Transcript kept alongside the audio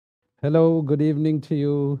Hello, good evening to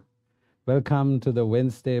you. Welcome to the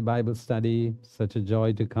Wednesday Bible study. Such a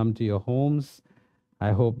joy to come to your homes.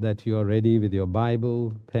 I hope that you are ready with your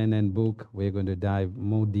Bible, pen, and book. We're going to dive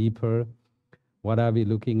more deeper. What are we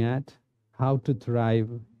looking at? How to thrive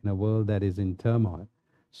in a world that is in turmoil.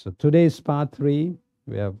 So today is part three.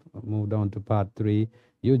 We have moved on to part three.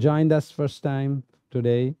 You joined us first time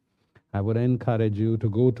today. I would encourage you to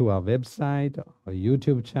go to our website or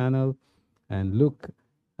YouTube channel and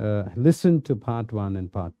listen to part one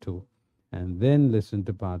and part two, and then listen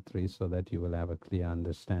to part three so that you will have a clear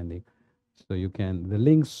understanding. So the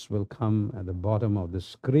links will come at the bottom of the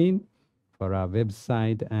screen for our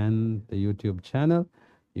website and the YouTube channel.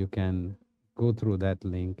 You can go through that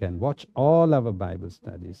link and watch all our Bible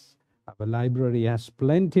studies. Our library has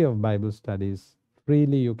plenty of Bible studies.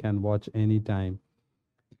 Freely you can watch anytime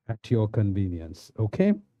at your convenience.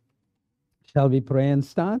 Okay? Shall we pray and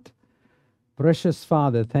start? Precious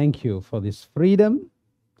Father, thank you for this freedom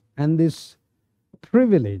and this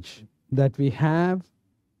privilege that we have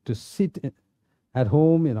to at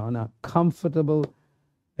home in a comfortable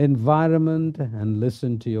environment and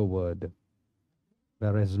listen to your word.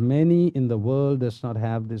 Whereas many in the world does not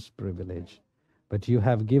have this privilege, but you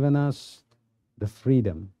have given us the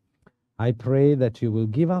freedom. I pray that you will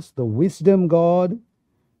give us the wisdom, God,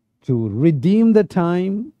 to redeem the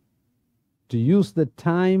time, to use the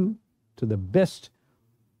time to the best,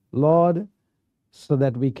 Lord, so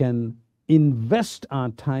that we can invest our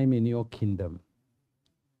time in your kingdom.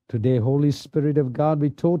 Today, Holy Spirit of God,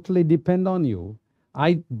 we totally depend on you.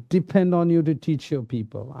 I depend on you to teach your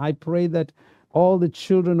people. I pray that all the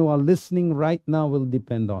children who are listening right now will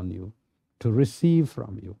depend on you to receive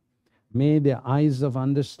from you. May their eyes of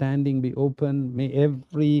understanding be open. May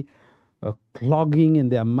every clogging in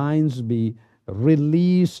their minds be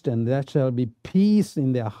released, and there shall be peace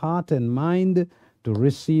in their heart and mind to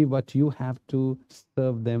receive what you have to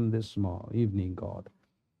serve them this evening, God.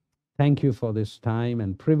 Thank you for this time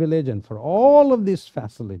and privilege and for all of these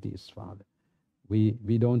facilities, Father.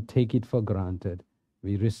 We don't take it for granted.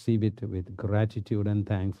 We receive it with gratitude and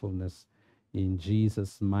thankfulness in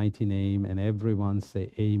Jesus' mighty name. And everyone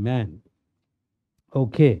say amen.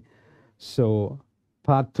 Okay, so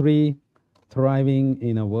part three, thriving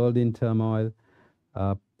in a world in turmoil.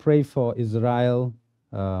 Pray for Israel.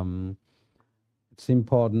 It's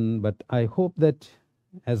important, but I hope that,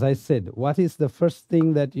 as I said, what is the first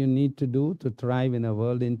thing that you need to do to thrive in a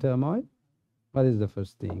world in turmoil? What is the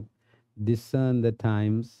first thing? Discern the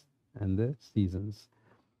times and the seasons.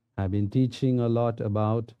 I've been teaching a lot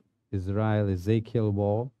about Israel-Ezekiel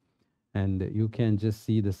war, and you can just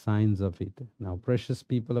see the signs of it. Now, precious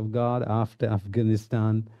people of God, after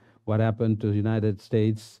Afghanistan, what happened to the United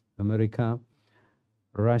States, America,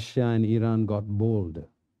 Russia and Iran got bold.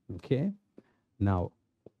 Okay? Now,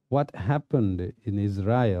 what happened in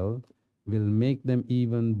Israel will make them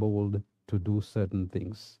even bold to do certain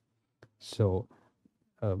things. So,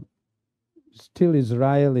 still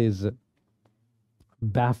Israel is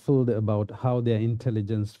baffled about how their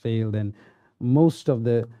intelligence failed, and most of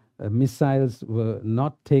the missiles were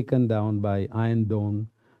not taken down by Iron Dome,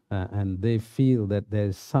 and they feel that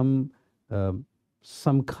there's some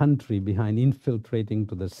country behind infiltrating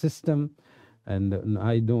to the system, and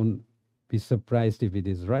I don't be surprised if it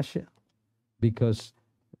is Russia, because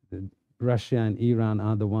Russia and Iran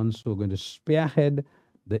are the ones who are going to spearhead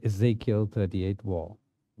the Ezekiel 38 war.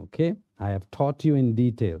 Okay? I have taught you in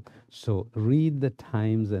detail. So read the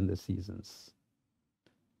times and the seasons.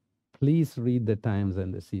 Please read the times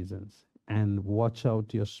and the seasons and watch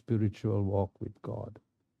out your spiritual walk with God.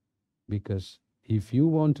 Because if you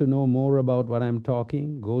want to know more about what I'm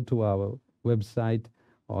talking, go to our website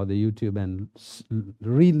or the YouTube and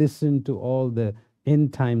re-listen to all the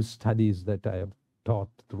end time studies that I have taught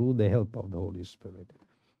through the help of the Holy Spirit.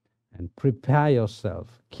 And prepare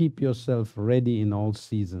yourself. Keep yourself ready in all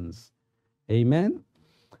seasons. Amen?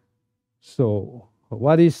 So,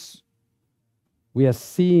 what we are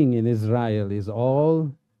seeing in Israel is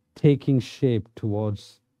all taking shape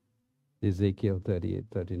towards Ezekiel 38,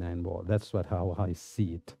 39 war. That's how I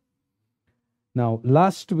see it. Now,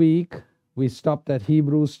 last week, we stopped at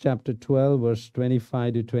Hebrews chapter 12, verse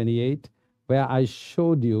 25 to 28, where I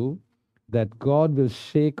showed you that God will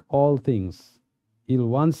shake all things. He'll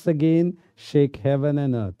once again shake heaven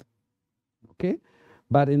and earth. Okay?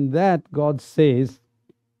 But in that, God says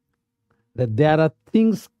that there are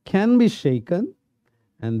things can be shaken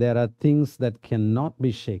and there are things that cannot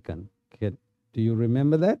be shaken. Okay. Do you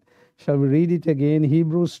remember that? Shall we read it again?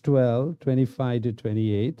 Hebrews 12, 25 to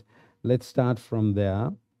 28. Let's start from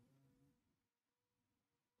there.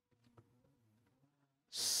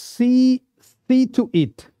 See to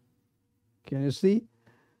it Can you see?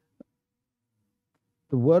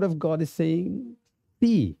 The word of God is saying,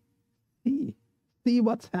 see, see, see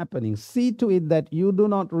what's happening. See to it that you do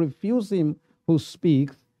not refuse him who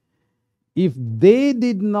speaks. If they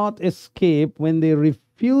did not escape when they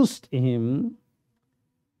refused him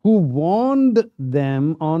who warned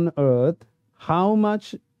them on earth, how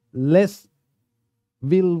much less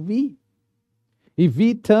will we? If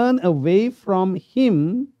we turn away from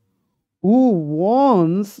him who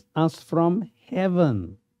warns us from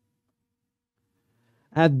heaven.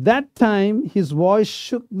 At that time, his voice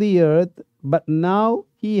shook the earth, but now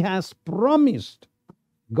he has promised.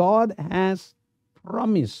 God has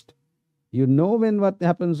promised. You know what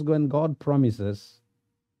happens when God promises,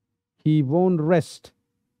 he won't rest.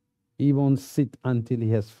 He won't sit until he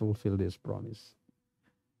has fulfilled his promise.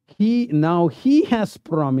 He has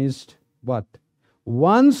promised what?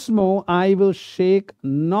 Once more I will shake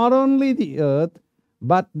not only the earth,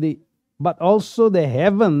 but also the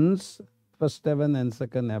heavens, first heaven and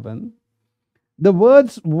second heaven. The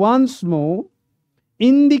words once more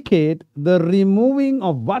indicate the removing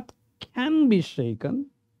of what can be shaken,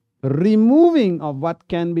 removing of what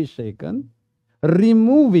can be shaken,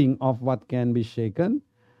 removing of what can be shaken,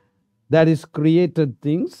 that is created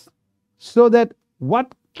things, so that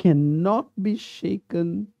what cannot be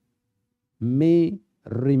shaken may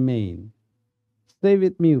remain. Stay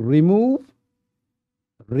with me. Remove,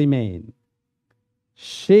 remain.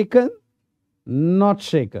 Shaken, not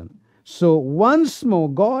shaken. So once more,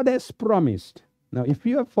 God has promised. Now, if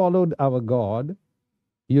you have followed our God,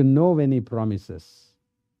 you know when he promises,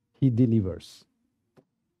 he delivers.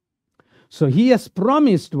 So he has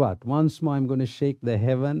promised what? Once more, I'm going to shake the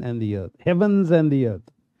heaven and the earth, heavens and the earth.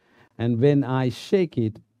 And when I shake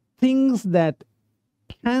it, things that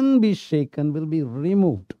can be shaken will be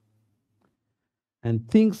removed. And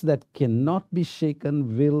things that cannot be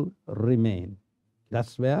shaken will remain.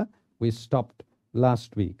 That's where we stopped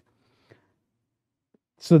last week.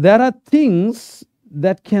 So there are things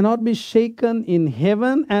that cannot be shaken in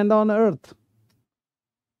heaven and on earth.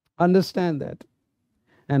 Understand that.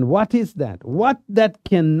 And what is that? What that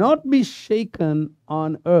cannot be shaken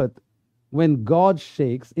on earth when God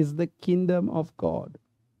shakes is the kingdom of God.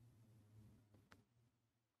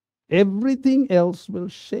 Everything else will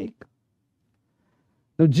shake.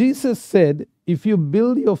 Now, Jesus said, if you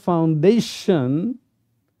build your foundation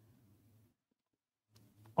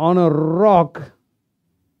on a rock,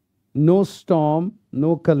 no storm,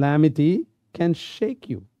 no calamity can shake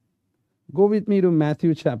you. Go with me to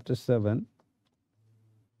Matthew chapter 7.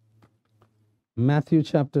 Matthew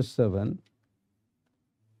chapter 7.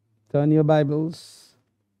 Turn your Bibles.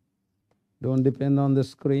 Don't depend on the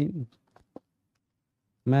screen.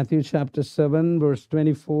 Matthew chapter 7, verse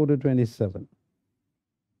 24 to 27.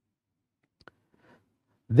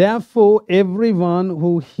 Therefore, everyone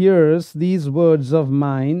who hears these words of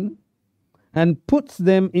mine and puts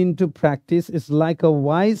them into practice is like a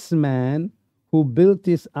wise man who built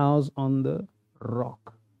his house on the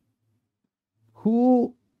rock.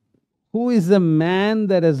 Who is a man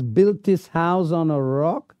that has built his house on a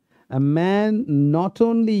rock? A man not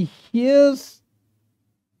only hears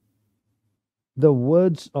the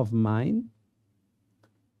words of mine,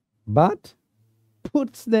 but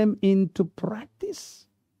puts them into practice.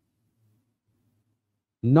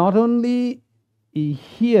 Not only he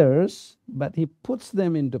hears, but he puts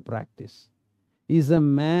them into practice. He's a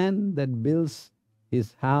man that builds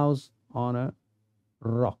his house on a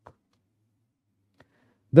rock.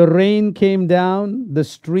 The rain came down, the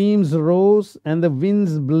streams rose, and the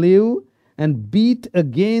winds blew and beat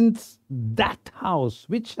against that house.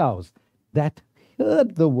 Which house? That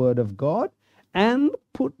heard the word of God and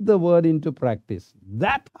put the word into practice.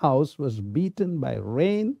 That house was beaten by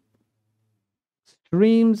rain,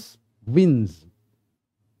 streams, winds.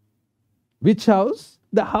 Which house?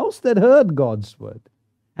 The house that heard God's word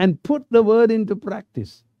and put the word into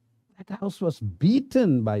practice. That house was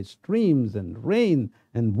beaten by streams and rain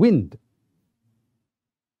and wind.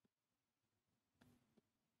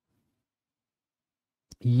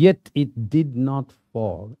 Yet it did not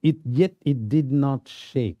fall. Yet it did not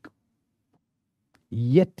shake.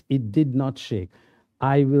 Yet it did not shake.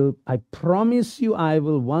 I promise you, I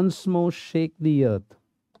will once more shake the earth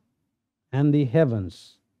and the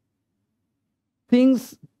heavens.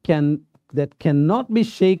 Things that cannot be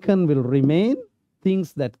shaken will remain.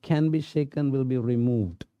 Things that can be shaken will be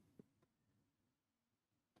removed.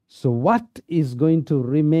 So what is going to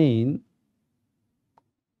remain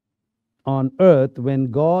on earth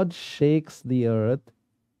when God shakes the earth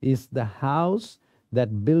is the house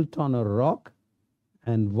that built on a rock.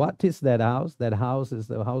 And what is that house? That house is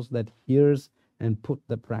the house that hears and put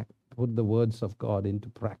put the words of God into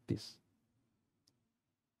practice,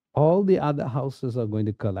 all the other houses are going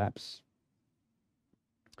to collapse.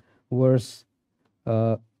 Verse,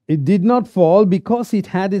 it did not fall because it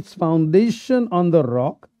had its foundation on the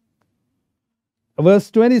rock. Verse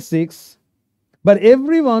 26, but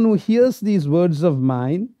everyone who hears these words of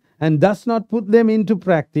mine and does not put them into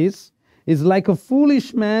practice is like a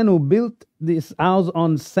foolish man who built this house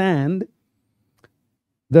on sand.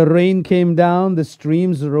 The rain came down, the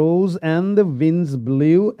streams rose, and the winds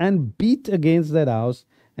blew and beat against that house,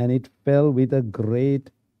 and it fell with a great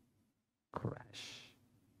crash.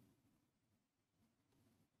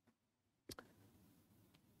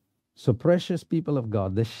 So, precious people of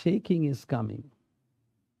God, the shaking is coming.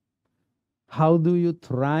 How do you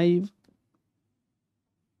thrive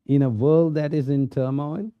in a world that is in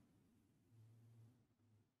turmoil?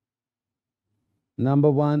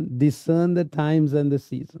 Number one, discern the times and the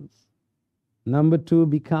seasons. Number two,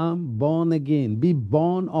 become born again. Be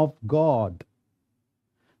born of God.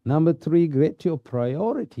 Number three, get your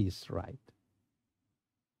priorities right.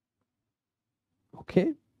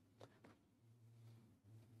 Okay?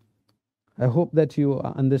 I hope that you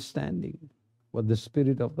are understanding what the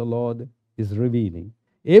Spirit of the Lord is revealing.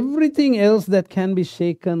 Everything else that can be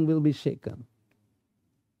shaken will be shaken.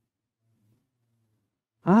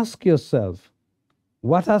 Ask yourself,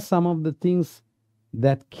 what are some of the things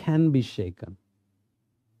that can be shaken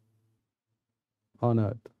on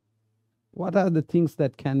earth? What are the things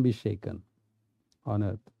that can be shaken on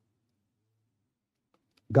earth?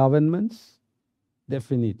 Governments?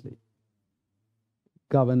 Definitely.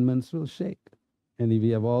 Governments will shake. And we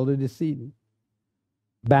have already seen.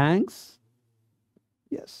 Banks?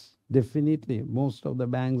 Yes, definitely. Most of the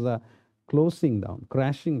banks are closing down,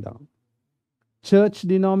 crashing down. Church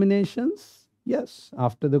denominations? Yes.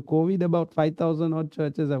 After the COVID, about 5,000 odd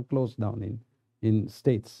churches have closed down in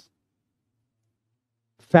states.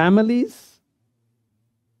 Families?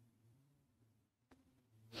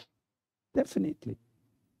 Definitely.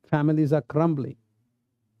 Families are crumbling.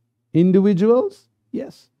 Individuals?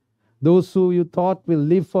 Yes. Those who you thought will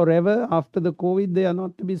live forever after the COVID, they are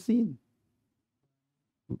not to be seen.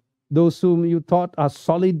 Those whom you thought are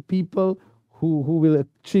solid people who will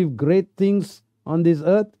achieve great things on this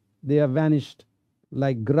earth, they are vanished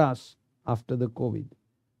like grass after the COVID.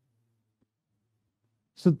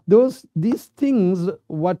 So these things,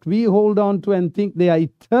 what we hold on to and think they are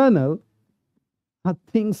eternal, are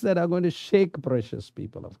things that are going to shake precious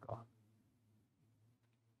people of God.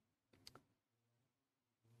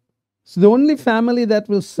 So the only family that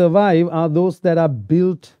will survive are those that are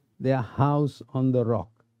built their house on the rock.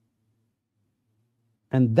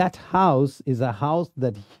 And that house is a house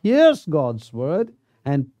that hears God's word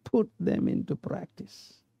and put them into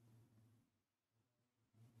practice.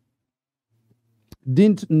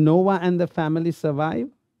 Didn't Noah and the family survive?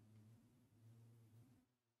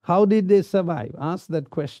 How did they survive? Ask that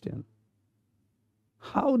question.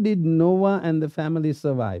 How did Noah and the family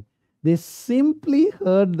survive? They simply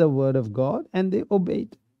heard the word of God and they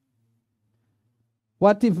obeyed.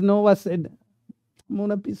 What if Noah said,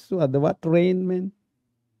 Muna pisua, what rain, man?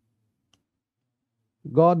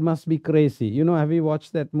 God must be crazy. You know, have you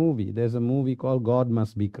watched that movie? There's a movie called God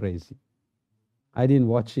Must Be Crazy. I didn't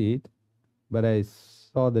watch it, but I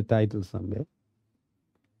saw the title somewhere.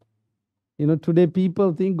 You know, today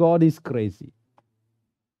people think God is crazy.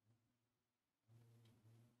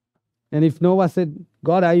 And if Noah said,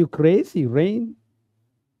 God, are you crazy? Rain?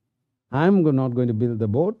 I'm not going to build the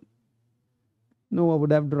boat. Noah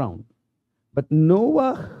would have drowned. But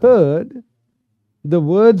Noah heard the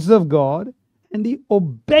words of God and he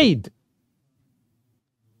obeyed.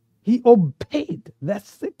 He obeyed.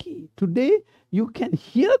 That's the key. Today, you can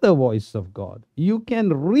hear the voice of God. You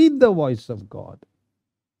can read the voice of God.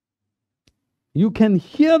 You can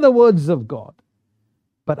hear the words of God.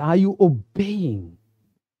 But are you obeying?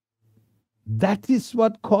 That is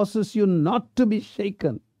what causes you not to be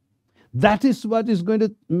shaken. That is what is going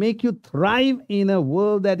to make you thrive in a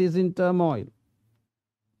world that is in turmoil.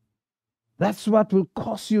 That's what will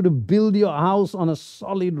cause you to build your house on a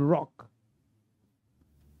solid rock.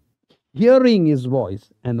 Hearing his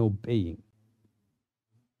voice and obeying.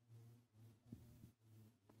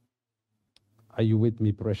 Are you with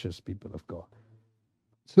me, precious people of God?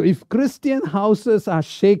 So if Christian houses are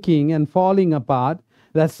shaking and falling apart,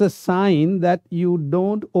 that's a sign that you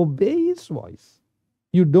don't obey his voice.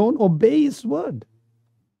 You don't obey his word.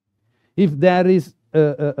 If there is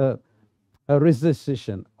a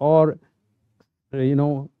recession or,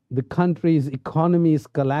 the country's economy is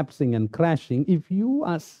collapsing and crashing, if you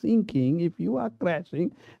are sinking, if you are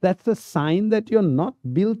crashing, that's a sign that you're not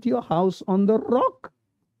built your house on the rock.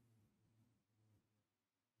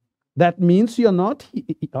 That means you're not,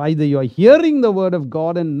 either you're hearing the word of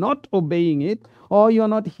God and not obeying it, or you're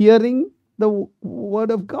not hearing the word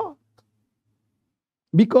of God.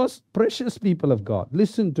 Because, precious people of God,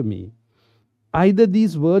 listen to me. Either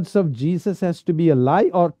these words of Jesus has to be a lie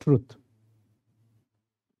or truth.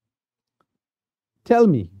 Tell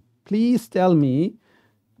me, please tell me,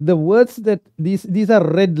 the words that these are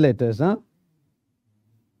red letters, huh?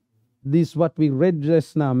 This what we read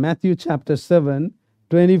just now, Matthew chapter 7,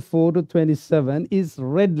 24 to 27 is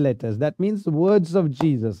red letters. That means the words of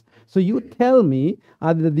Jesus. So you tell me,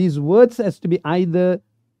 either these words has to be either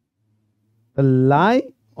a lie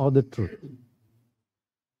or the truth.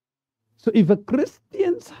 So if a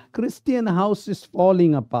Christian house is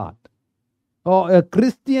falling apart, or a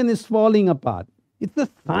Christian is falling apart, it's a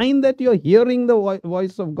sign that you're hearing the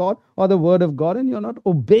voice of God or the word of God and you're not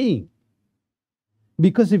obeying.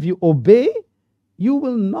 Because if you obey, you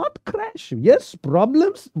will not crash. Yes,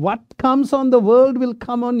 problems, what comes on the world will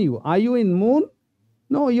come on you. Are you in moon?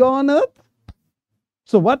 No, you're on earth.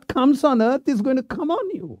 So what comes on earth is going to come on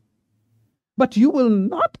you. But you will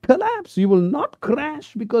not collapse. You will not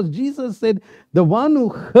crash, because Jesus said, the one who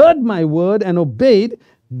heard my word and obeyed,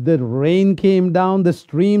 the rain came down, the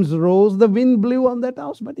streams rose, the wind blew on that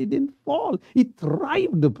house, but it didn't fall. It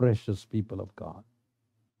thrived, the precious people of God.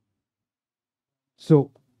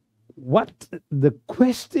 So what the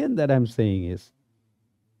question that I'm saying is,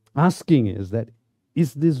 asking is that,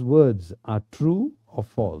 is these words are true or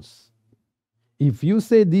false? If you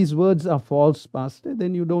say these words are false, Pastor,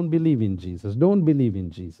 then you don't believe in Jesus. Don't believe in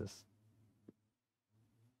Jesus.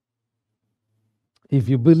 If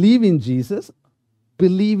you believe in Jesus,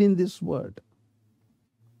 believe in this word.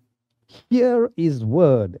 Hear his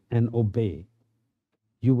word and obey.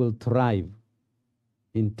 You will thrive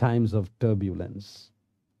in times of turbulence.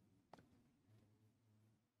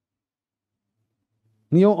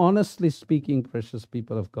 You know, honestly speaking, precious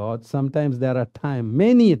people of God, sometimes there are times,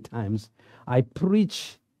 many times, I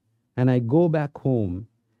preach and I go back home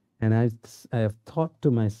and I have thought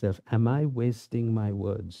to myself, am I wasting my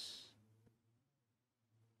words?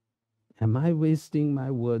 Am I wasting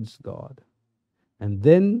my words, God? And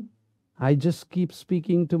then I just keep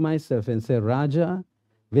speaking to myself and say, Rajah,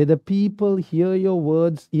 whether people hear your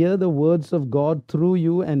words, hear the words of God through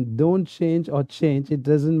you and don't change or change, it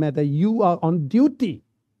doesn't matter. You are on duty.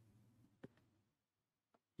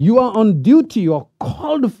 You are on duty. You are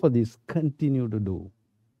called for this. Continue to do.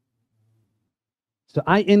 So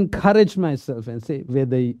I encourage myself and say,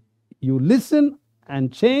 whether you listen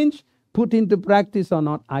and change, put into practice or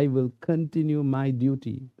not, I will continue my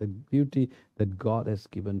duty, the duty that God has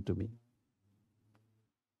given to me.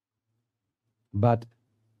 But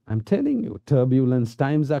I'm telling you, turbulence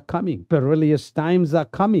times are coming, perilous times are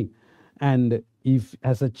coming. And if,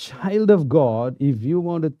 as a child of God, if you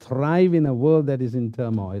want to thrive in a world that is in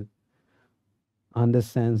turmoil,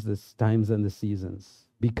 understand the times and the seasons,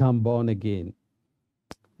 become born again,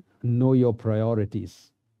 know your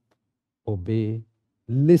priorities, obey,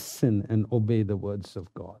 listen and obey the words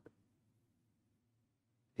of God.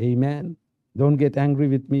 Amen. Don't get angry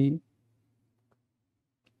with me.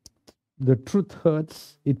 The truth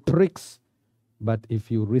hurts, it pricks, but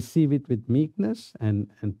if you receive it with meekness and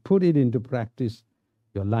put it into practice,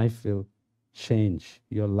 your life will change.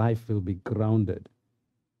 Your life will be grounded,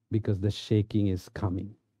 because the shaking is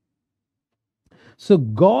coming. So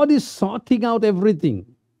God is sorting out everything.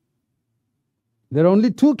 There are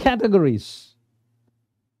only two categories: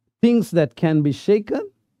 things that can be shaken,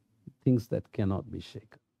 things that cannot be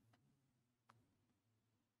shaken.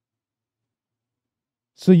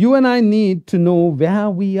 So you and I need to know where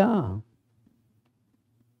we are.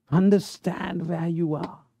 Understand where you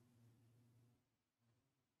are.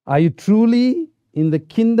 Are you truly in the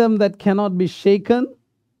kingdom that cannot be shaken?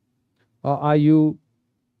 Or are you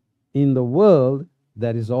in the world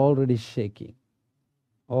that is already shaking,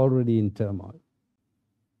 already in turmoil?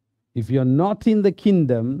 If you're not in the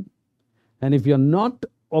kingdom, and if you're not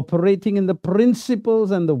operating in the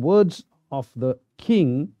principles and the words of the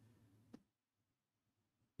king,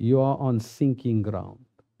 you are on sinking ground.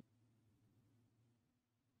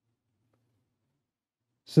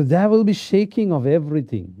 So there will be shaking of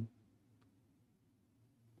everything.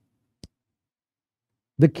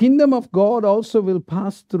 The kingdom of God also will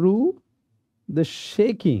pass through the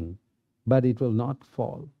shaking, but it will not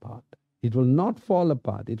fall apart. It will not fall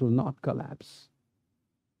apart. It will not collapse.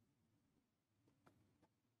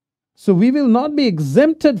 So we will not be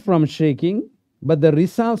exempted from shaking, but the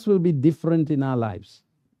results will be different in our lives.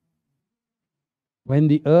 When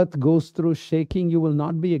the earth goes through shaking, you will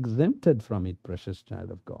not be exempted from it, precious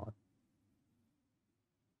child of God.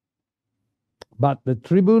 But the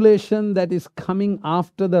tribulation that is coming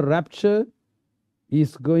after the rapture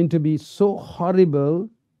is going to be so horrible,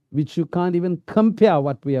 which you can't even compare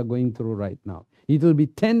what we are going through right now. It will be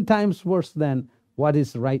 10 times worse than what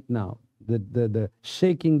is right now, the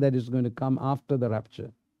shaking that is going to come after the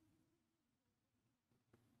rapture.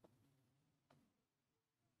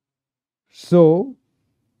 So,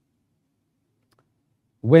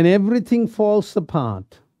 when everything falls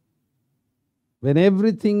apart, when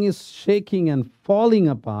everything is shaking and falling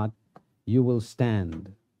apart, you will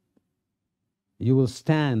stand. You will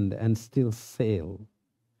stand and still sail.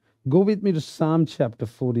 Go with me to Psalm chapter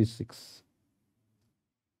 46.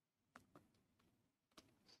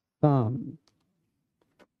 Psalm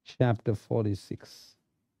chapter 46,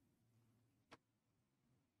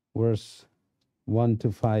 verse 1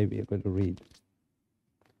 to 5, we are going to read.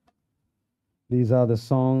 These are the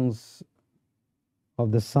songs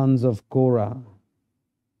of the sons of Korah,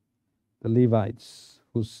 the Levites,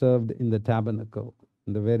 who served in the tabernacle,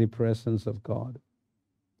 in the very presence of God.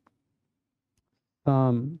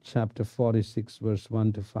 Psalm chapter 46, verse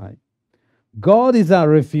 1 to 5. God is our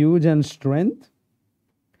refuge and strength,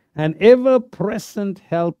 an ever-present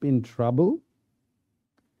help in trouble.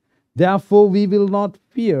 Therefore we will not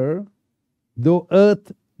fear, though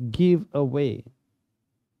earth give away.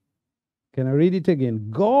 Can I read it again?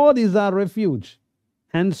 God is our refuge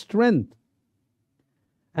and strength,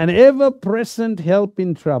 an ever-present help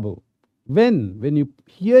in trouble. When you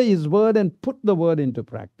hear his word and put the word into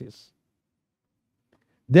practice.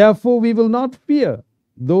 Therefore we will not fear,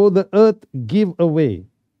 though the earth give away,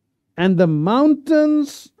 and the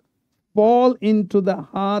mountains fall into the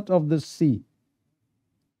heart of the sea.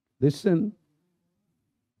 Listen.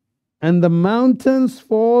 And the mountains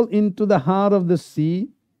fall into the heart of the sea,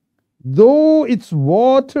 though its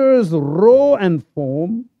waters roar and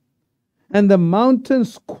foam, and the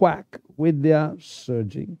mountains quack with their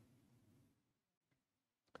surging.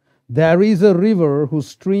 There is a river whose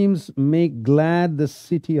streams make glad the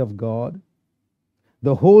city of God,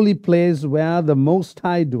 the holy place where the Most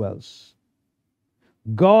High dwells.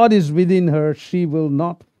 God is within her, she will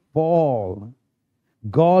not fall.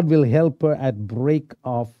 God will help her at break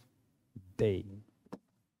of day.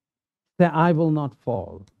 Say, I will not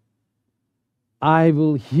fall. I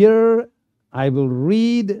will hear, I will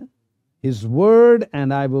read his word,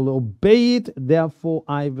 and I will obey it. Therefore,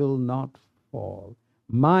 I will not fall.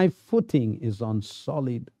 My footing is on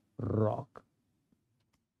solid rock.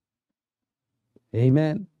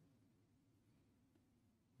 Amen.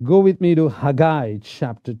 Go with me to Haggai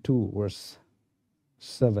chapter 2, verse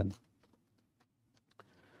 7.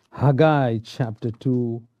 Haggai chapter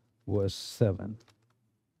 2, verse 7.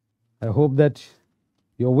 I hope that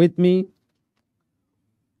you're with me.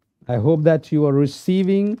 I hope that you are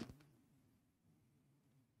receiving.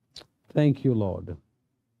 Thank you, Lord.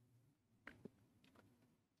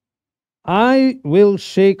 I will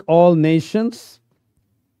shake all nations,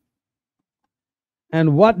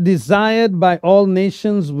 and what desired by all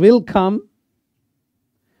nations will come,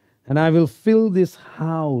 and I will fill this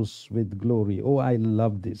house with glory. Oh, I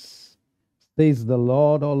love this. Says the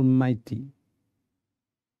Lord Almighty.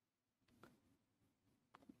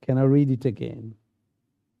 Can I read it again?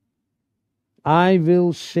 I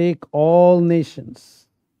will shake all nations,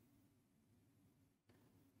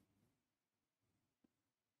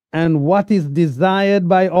 and what is desired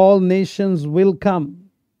by all nations will come,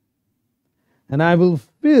 and I will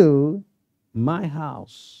fill my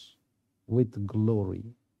house with glory.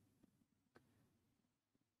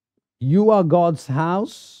 You are God's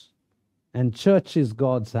house, and church is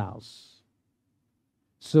God's house.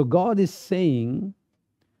 So God is saying,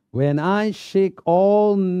 when I shake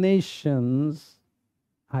all nations,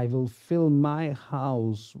 I will fill my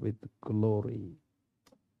house with glory.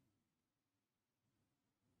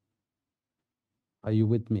 Are you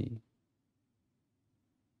with me?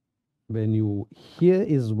 When you hear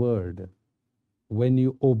his word, when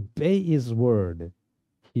you obey his word,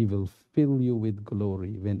 he will fill you with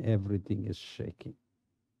glory when everything is shaking.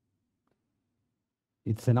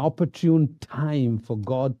 It's an opportune time for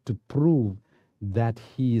God to prove that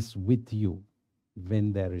he is with you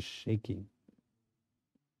when there is shaking.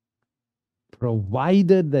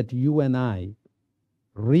 Provided that you and I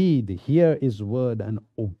read, hear his word, and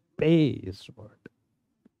obey his word.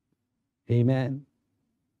 Amen.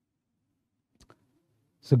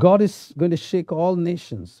 So God is going to shake all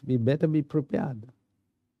nations. We better be prepared.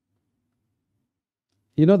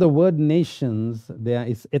 You know, the word nations there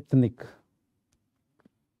is ethnic.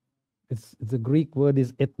 It's the Greek word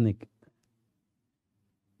is ethnic.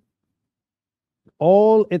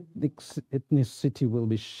 All ethnicity will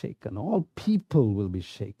be shaken. All people will be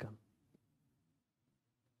shaken.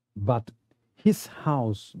 but his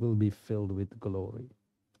house will be filled with glory.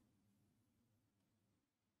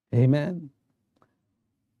 Amen.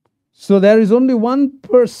 So there is only one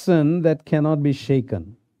person that cannot be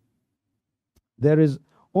shaken. There is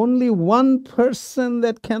only one person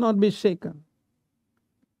that cannot be shaken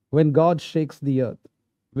when God shakes the earth.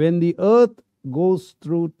 When the earth goes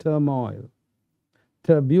through turmoil,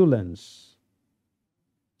 turbulence,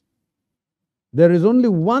 there is only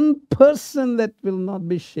one person that will not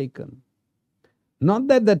be shaken. Not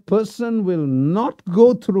that that person will not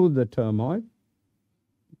go through the turmoil.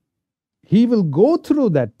 He will go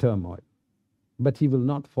through that turmoil, but he will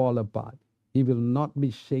not fall apart. He will not be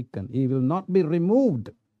shaken. He will not be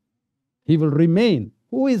removed. He will remain.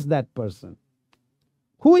 Who is that person?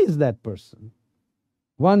 Who is that person?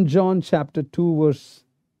 1 John chapter 2 verse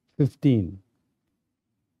 15.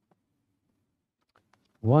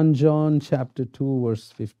 1 John chapter 2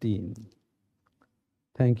 verse 15.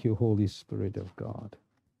 Thank you, Holy Spirit of God.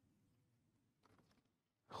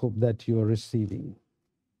 Hope that you are receiving.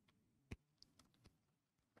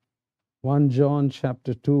 1 John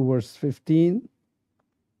chapter 2 verse 15.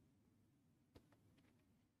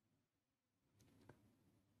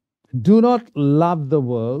 Do not love the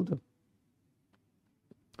world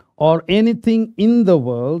or anything in the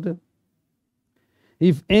world.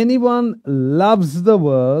 If anyone loves the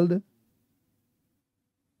world,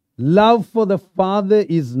 love for the Father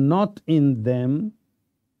is not in them.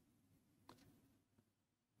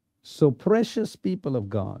 So, precious people of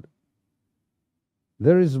God,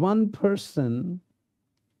 there is one person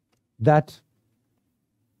that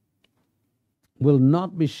will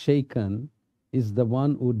not be shaken, is the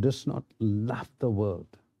one who does not love the world.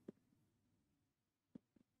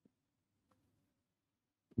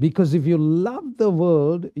 Because if you love the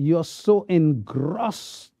world, you're so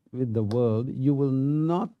engrossed with the world, you will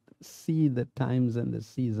not see the times and the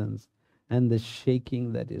seasons and the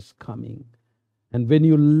shaking that is coming. And when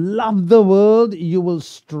you love the world, you will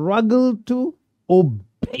struggle to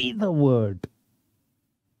obey the word.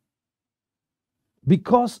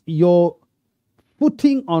 Because your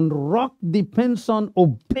footing on rock depends on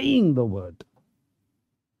obeying the word.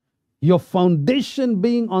 Your foundation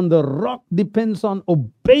being on the rock depends on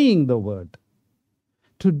obeying the word.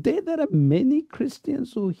 Today there are many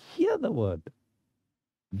Christians who hear the word,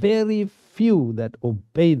 very few that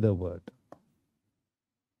obey the word.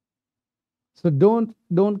 So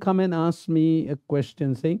don't come and ask me a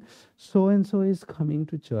question saying, so and so is coming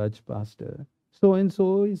to church, pastor. So and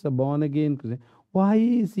so is a born again Christian. Why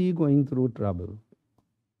is he going through trouble?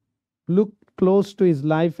 Look close to his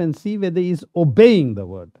life and see whether he is obeying the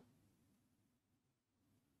word.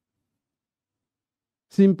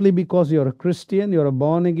 Simply because you're a Christian, you're a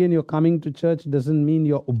born again, you're coming to church doesn't mean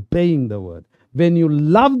you're obeying the word. When you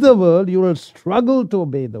love the word, you will struggle to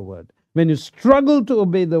obey the word. When you struggle to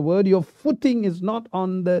obey the word, your footing is not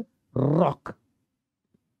on the rock.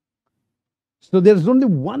 So there's only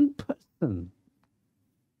one person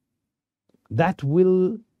that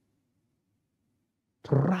will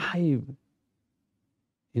thrive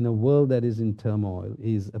in a world that is in turmoil,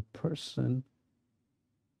 is a person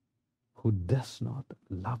who does not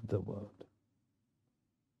love the world.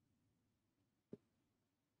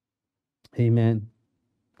 Amen.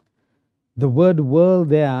 The word world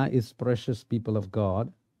there is, precious people of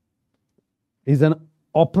God, is an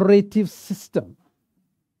operative system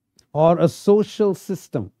or a social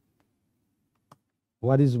system.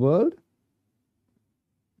 What is world?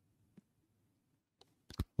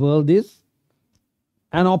 World is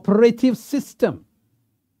an operative system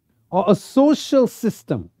or a social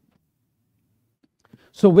system.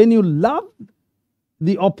 So when you love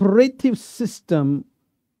the operative system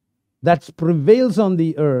that prevails on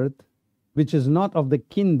the earth, which is not of the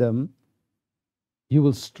kingdom, you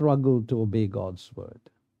will struggle to obey God's word.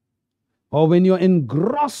 Or when you're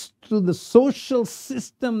engrossed to the social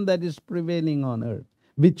system that is prevailing on earth,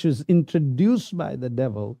 which is introduced by the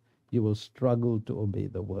devil, you will struggle to obey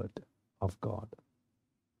the word of God.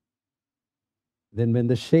 Then when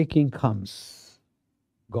the shaking comes,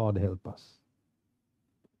 God help us.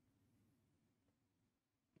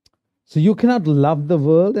 So you cannot love the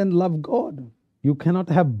world and love God. You cannot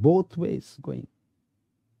have both ways going.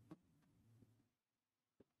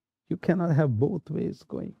 You cannot have both ways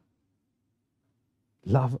going.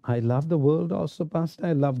 I love the world also, Pastor.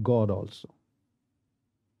 I love God also.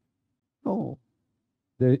 No.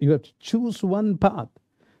 You have to choose one path.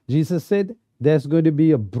 Jesus said, there's going to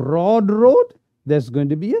be a broad road, there's going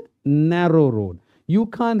to be a narrow road. You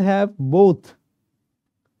can't have both.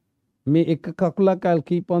 I'll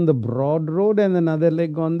keep on the broad road and another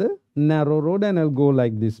leg on the narrow road, and I'll go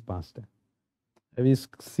like this, Pastor. Have you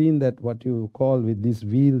seen that what you call with these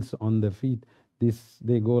wheels on the feet? This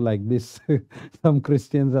they go like this. Some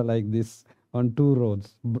Christians are like this on two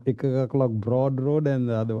roads. O'clock broad road and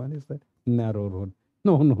the other one is the narrow road.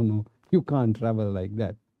 No, no, no. You can't travel like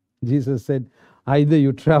that. Jesus said, either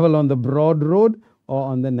you travel on the broad road or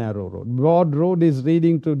on the narrow road. Broad road is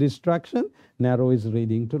leading to destruction, narrow is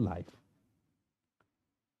leading to life.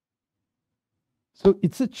 So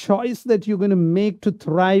it's a choice that you're going to make to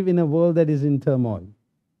thrive in a world that is in turmoil.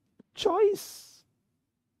 Choice.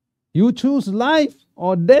 You choose life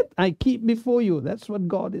or death, I keep before you. That's what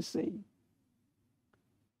God is saying.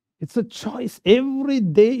 It's a choice. Every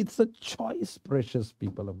day it's a choice, precious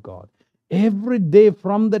people of God. Every day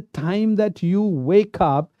from the time that you wake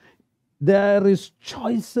up, there is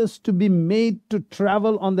choices to be made to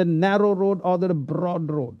travel on the narrow road or the broad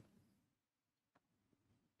road.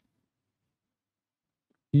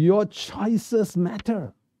 Your choices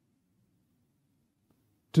matter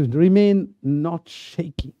to remain not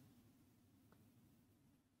shaky.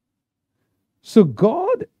 So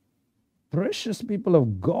God, precious people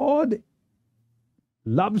of God,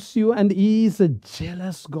 loves you and He is a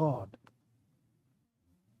jealous God.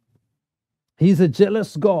 He is a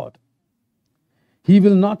jealous God. He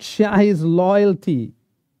will not share His loyalty,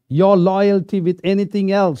 your loyalty with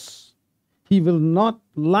anything else. He will not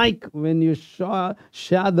like when you share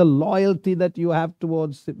the loyalty that you have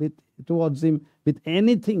towards Him with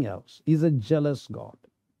anything else. He's a jealous God.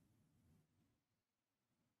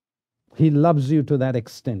 He loves you to that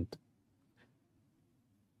extent.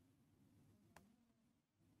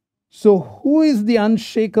 So who is the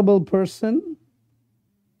unshakable person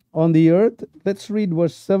on the earth? Let's read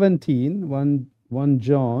verse 17, 1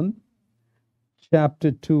 John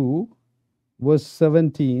chapter 2, verse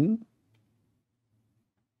 17.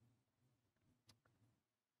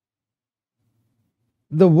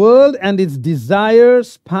 The world and its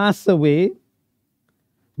desires pass away,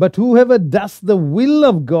 but whoever does the will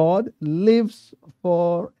of God lives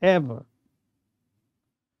forever.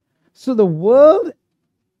 So the world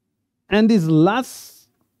and its lusts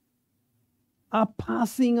are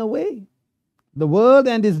passing away. The world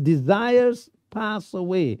and its desires pass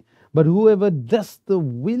away, but whoever does the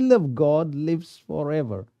will of God lives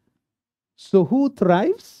forever. So who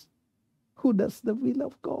thrives? Who does the will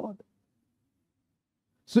of God?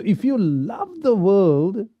 So if you love the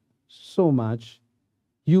world so much,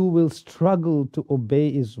 you will struggle to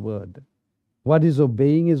obey His word. What is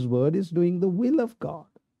obeying His word is doing the will of God.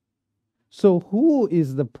 So who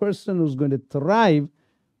is the person who's going to thrive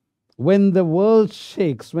when the world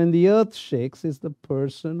shakes, when the earth shakes? Is the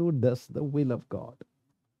person who does the will of God.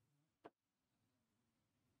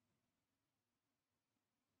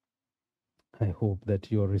 I hope that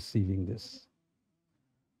you are receiving this.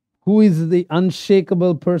 Who is the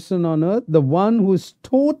unshakable person on earth? The one who is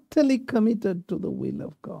totally committed to the will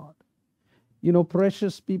of God. You know,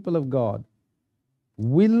 precious people of God,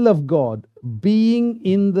 will of God, being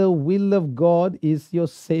in the will of God is your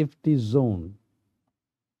safety zone.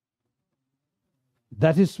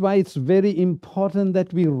 That is why it's very important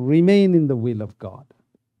that we remain in the will of God.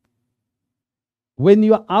 When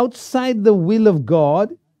you are outside the will of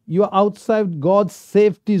God, you are outside God's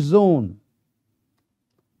safety zone.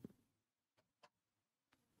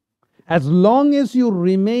 As long as you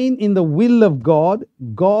remain in the will of God,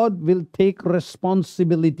 God will take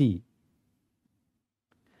responsibility.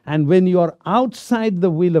 And when you are outside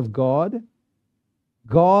the will of God,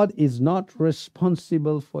 God is not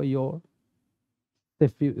responsible for your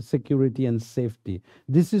security and safety.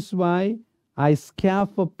 This is why I scare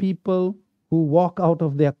for people who walk out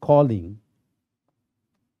of their calling.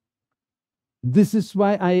 This is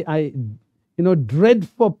why I dread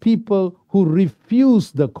for people who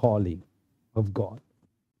refuse the calling of God.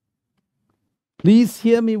 Please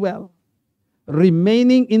hear me well.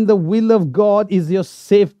 Remaining in the will of God is your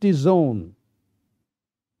safety zone.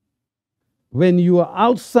 When you are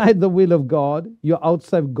outside the will of God, you're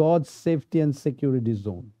outside God's safety and security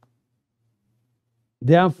zone.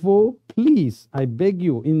 Therefore, please, I beg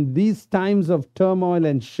you, in these times of turmoil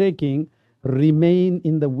and shaking, remain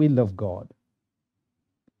in the will of God.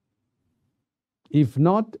 If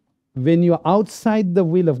not, when you're outside the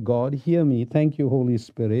will of God, hear me, thank you, Holy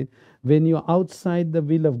Spirit. When you're outside the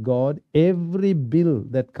will of God, every bill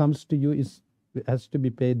that comes to you has to be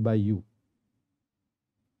paid by you.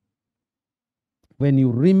 When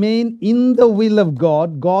you remain in the will of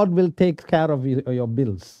God, God will take care of your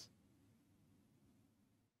bills.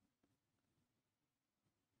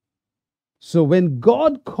 So when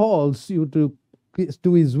God calls you to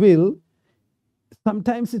His will,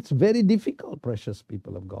 sometimes it's very difficult, precious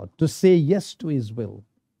people of God, to say yes to His will.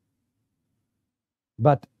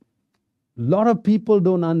 But a lot of people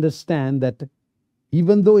don't understand that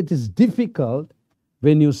even though it is difficult,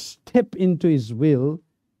 when you step into His will,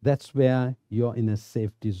 that's where you're in a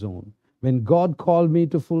safety zone. When God called me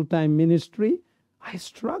to full-time ministry, I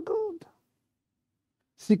struggled.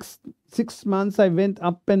 Six months I went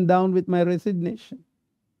up and down with my resignation.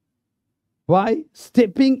 Why?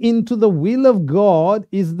 Stepping into the will of God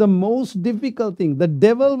is the most difficult thing. The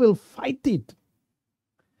devil will fight it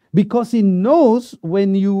because he knows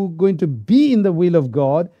when you're going to be in the will of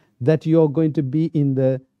God that you're going to be in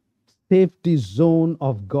the safety zone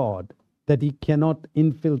of God, that he cannot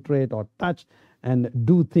infiltrate or touch and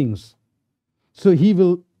do things. So he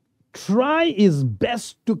will try his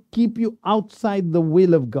best to keep you outside the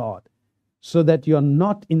will of God so that you're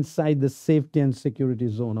not inside the safety and security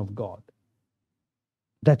zone of God,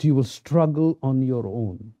 that you will struggle on your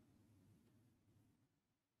own.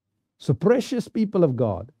 So, precious people of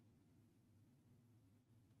God,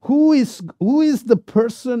 who is the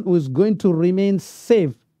person who is going to remain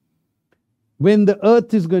safe when the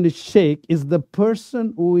earth is going to shake? Is the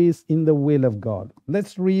person who is in the will of God.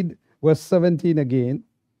 Let's read verse 17 again.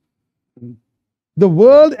 The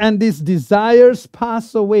world and its desires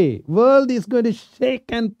pass away. World is going to shake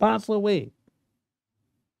and pass away.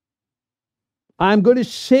 I'm going to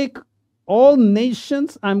shake all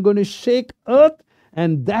nations. I'm going to shake earth,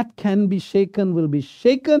 and that can be shaken will be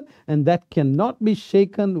shaken, and that cannot be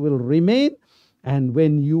shaken will remain. And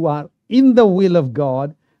when you are in the will of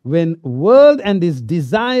God, when world and its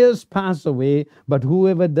desires pass away, but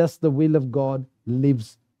whoever does the will of God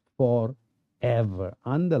lives forever.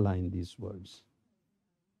 Underline these words.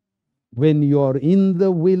 When you're in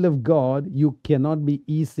the will of God, you cannot be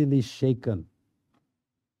easily shaken.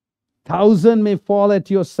 1,000 may fall at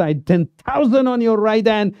your side, 10,000 on your right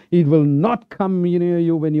hand. It will not come near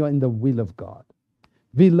you when you're in the will of God.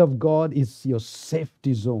 Will of God is your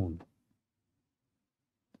safety zone.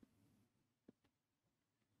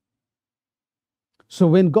 So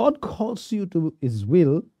when God calls you to His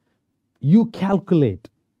will, you calculate.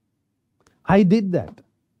 I did that.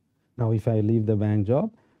 Now, if I leave the bank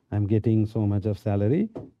job, I'm getting so much of salary.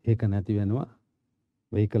 And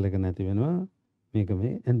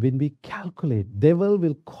when we calculate, devil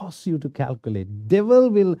will cause you to calculate. Devil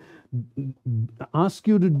will ask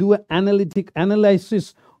you to do an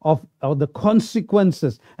analysis of the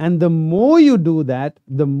consequences. And the more you do that,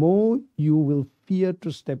 the more you will fear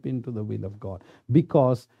to step into the will of God.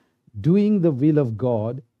 Because doing the will of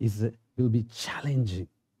God will be challenging.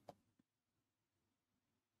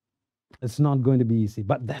 It's not going to be easy.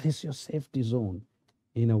 But that is your safety zone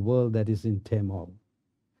in a world that is in turmoil.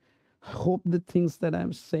 I hope the things that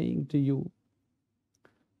I'm saying to you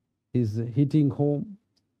is hitting home.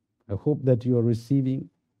 I hope that you are receiving.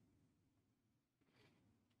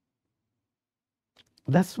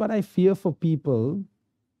 That's what I fear for people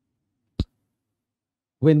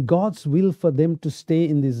when God's will for them to stay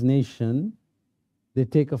in this nation, they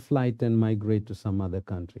take a flight and migrate to some other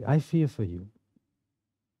country. I fear for you.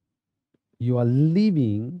 You are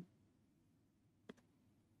leaving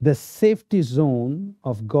the safety zone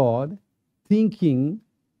of God, thinking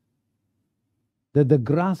that the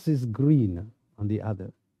grass is green on the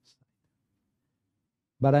other side.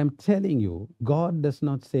 But I'm telling you, God does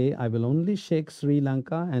not say, I will only shake Sri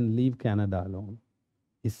Lanka and leave Canada alone.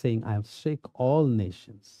 He's saying, I'll shake all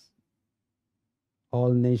nations.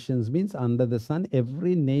 All nations means under the sun,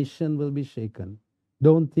 every nation will be shaken.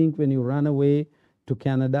 Don't think when you run away to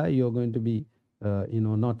Canada, you're going to be,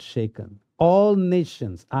 not shaken. All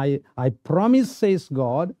nations. I promise, says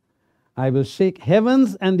God, I will shake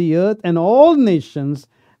heavens and the earth and all nations.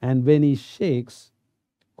 And when He shakes,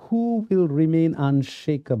 who will remain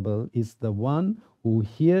unshakable is the one who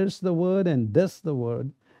hears the word and does the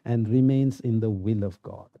word and remains in the will of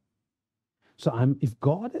God. So if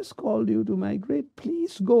God has called you to migrate,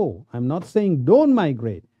 please go. I'm not saying don't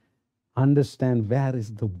migrate. Understand where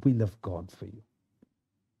is the will of God for you.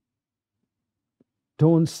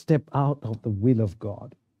 Don't step out of the will of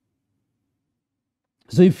God.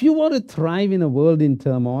 So if you want to thrive in a world in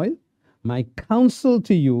turmoil, my counsel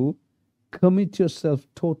to you, commit yourself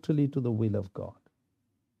totally to the will of God.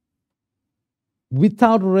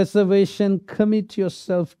 Without reservation, commit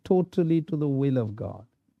yourself totally to the will of God.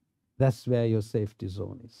 That's where your safety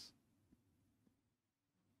zone is.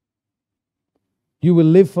 You will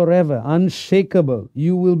live forever, unshakable.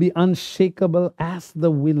 You will be unshakable as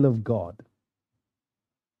the will of God.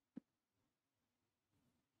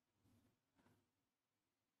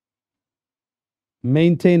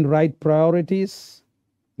 Maintain right priorities.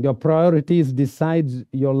 Your priorities decide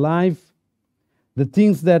your life. The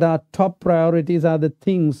things that are top priorities are the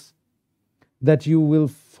things that you will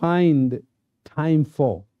find time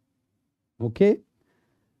for. Okay?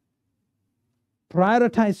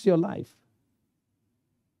 Prioritize your life.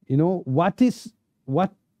 You know, what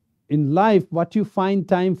in life, what you find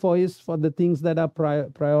time for is for the things that are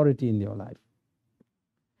priority in your life.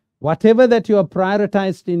 Whatever that you are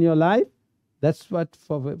prioritized in your life, that's what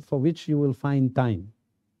for which you will find time.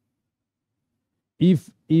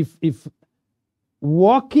 If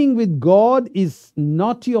walking with God is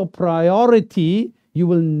not your priority, you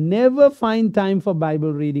will never find time for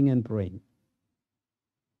Bible reading and praying.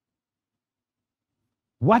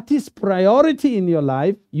 What is priority in your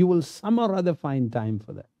life, you will some or other find time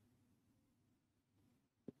for that.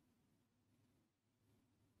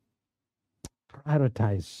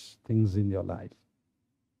 Prioritize things in your life.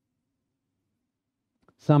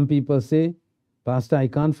 Some people say, Pastor, I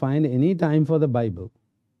can't find any time for the Bible.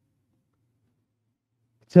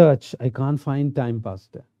 Church, I can't find time,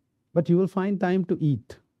 Pastor. But you will find time to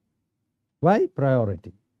eat. Why?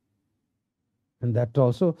 Priority. And that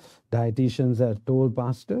also, dietitians are told,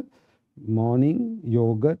 Pastor, morning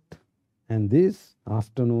yogurt and this,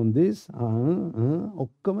 afternoon this,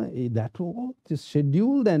 that all is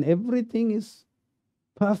scheduled and everything is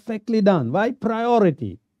perfectly done. Why?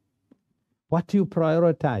 Priority. What you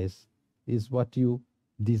prioritize is what you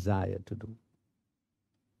desire to do.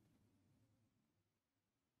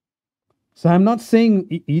 So I'm not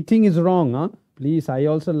saying eating is wrong. Huh? Please, I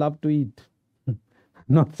also love to eat. I'm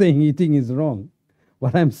not saying eating is wrong.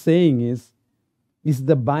 What I'm saying is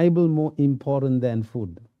the Bible more important than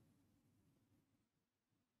food?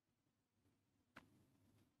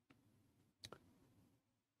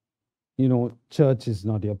 You know, church is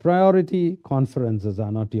not your priority. Conferences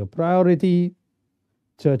are not your priority.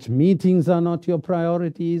 Church meetings are not your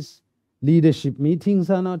priorities. Leadership meetings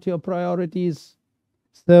are not your priorities.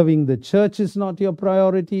 Serving the church is not your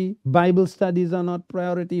priority. Bible studies are not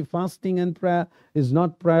priority. Fasting and prayer is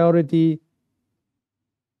not priority.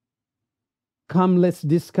 Come, let's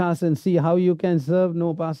discuss and see how you can serve.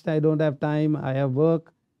 No, Pastor, I don't have time. I have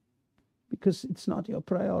work. Because it's not your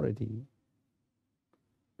priority.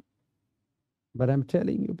 But I'm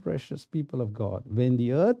telling you, precious people of God, when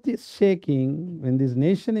the earth is shaking, when this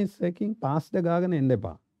nation is shaking, Pastor Gagan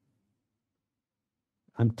Endepa.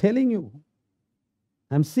 I'm telling you,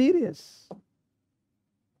 I'm serious.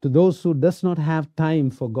 To those who does not have time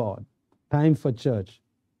for God, time for church,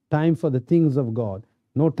 time for the things of God,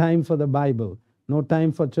 no time for the Bible, no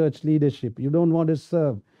time for church leadership. You don't want to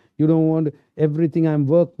serve. You don't want everything. I'm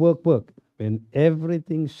work. When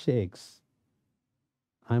everything shakes,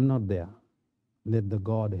 I'm not there. Let the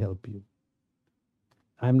God help you.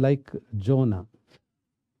 I'm like Jonah.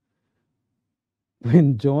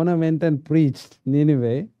 When Jonah went and preached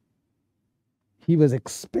Nineveh, he was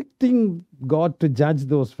expecting God to judge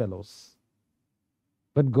those fellows.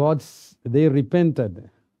 But they repented.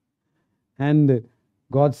 And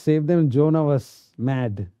God saved them. Jonah was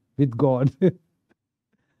mad with God.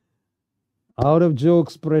 Out of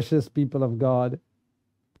jokes, precious people of God,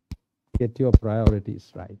 get your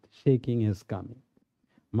priorities right. Shaking is coming.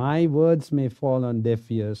 My words may fall on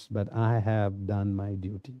deaf ears, but I have done my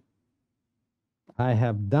duty. I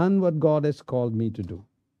have done what God has called me to do.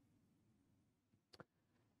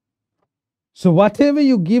 So whatever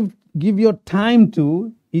you give your time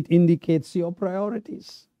to, it indicates your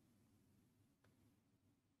priorities.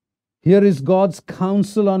 Here is God's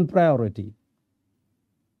counsel on priority.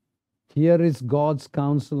 Here is God's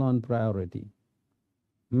counsel on priority.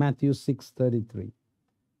 Matthew 6:33.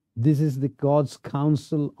 This is the God's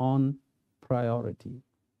counsel on priority.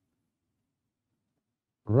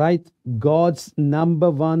 Write God's number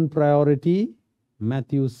one priority,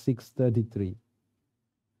 Matthew 6:33.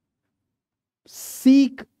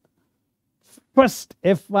 Seek first,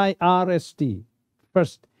 F-I-R-S-T,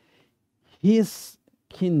 first, His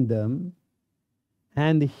kingdom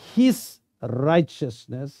and His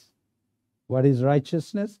righteousness. What is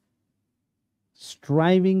righteousness?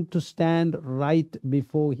 Striving to stand right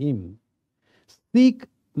before Him. Seek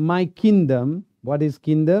my kingdom. What is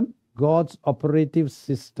kingdom? God's operative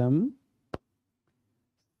system.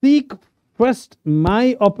 Seek first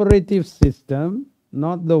my operative system,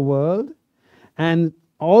 not the world, and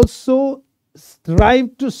also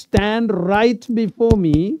strive to stand right before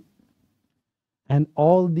me, and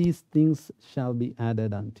all these things shall be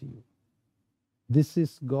added unto you. This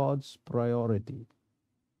is God's priority.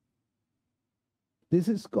 This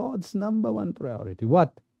is God's number one priority.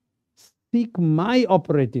 What? Seek my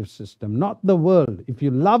operative system, not the world. If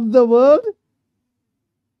you love the world,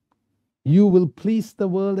 you will please the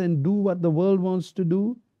world and do what the world wants to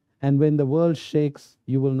do. And when the world shakes,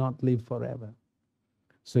 you will not live forever.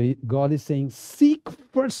 So God is saying, seek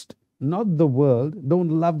first, not the world, don't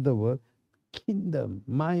love the world, kingdom,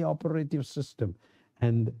 my operative system,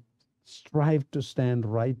 and strive to stand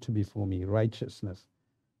right before me, righteousness.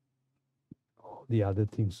 All the other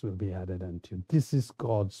things will be added unto you. This is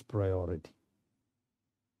God's priority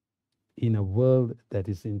in a world that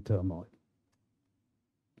is in turmoil.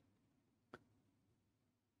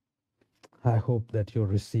 I hope that you're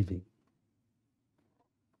receiving.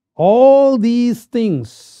 All these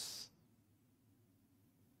things,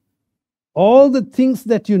 all the things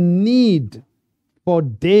that you need for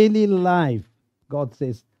daily life, God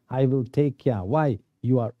says, I will take care. Why?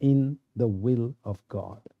 You are in the will of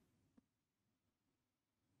God.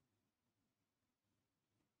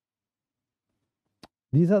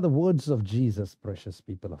 These are the words of Jesus, precious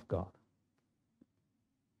people of God.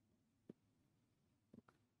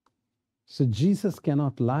 So Jesus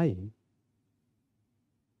cannot lie.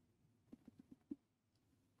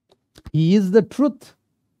 He is the truth.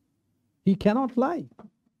 He cannot lie.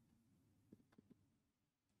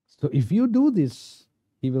 So if you do this,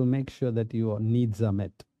 He will make sure that your needs are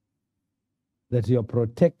met, that you are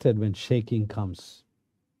protected when shaking comes.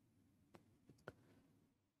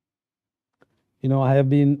 You know, I have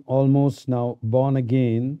been almost now born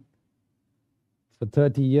again for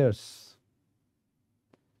 30 years.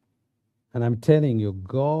 And I'm telling you,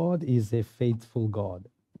 God is a faithful God.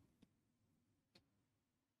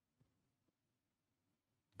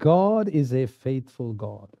 God is a faithful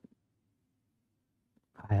God.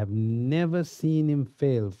 I have never seen Him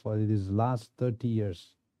fail for these last 30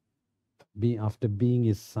 years after being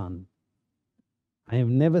His son. I have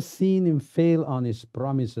never seen Him fail on His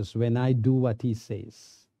promises when I do what He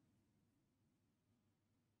says.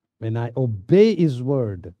 When I obey His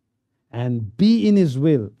word and be in His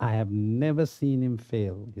will, I have never seen Him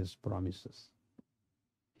fail His promises.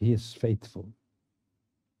 He is faithful.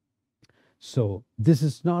 So this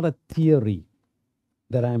is not a theory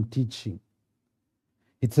that I am teaching.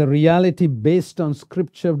 It's a reality based on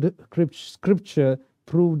scripture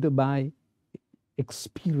proved by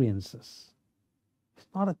experiences. It's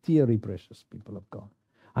not a theory, precious people of God.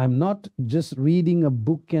 I'm not just reading a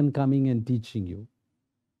book and coming and teaching you.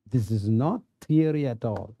 This is not theory at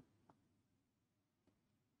all.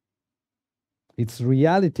 It's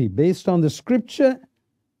reality based on the scripture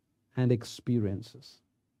and experiences.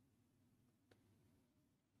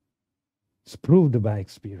 It's proved by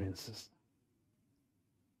experiences.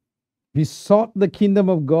 We sought the kingdom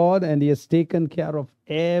of God, and He has taken care of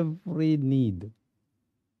every need.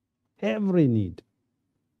 Every need.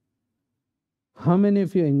 How many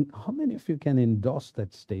of you can endorse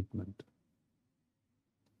that statement?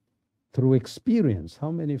 Through experience,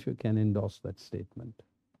 how many of you can endorse that statement?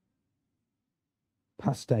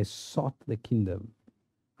 Pastor, I sought the kingdom.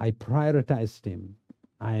 I prioritized Him.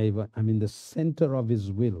 I'm in the center of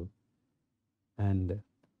His will. And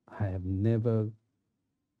I have never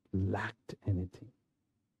lacked anything.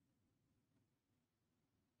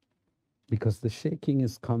 Because the shaking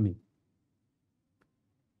is coming.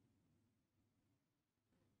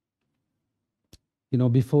 You know,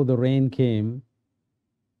 before the rain came,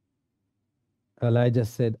 Elijah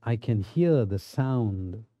said, I can hear the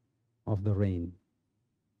sound of the rain.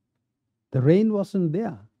 The rain wasn't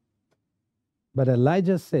there. But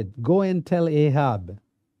Elijah said, go and tell Ahab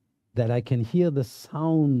that I can hear the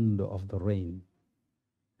sound of the rain.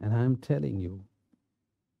 And I'm telling you,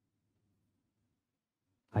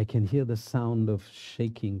 I can hear the sound of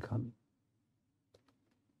shaking coming.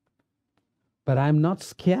 But I'm not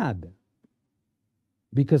scared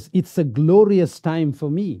because it's a glorious time for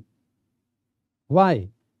me. Why?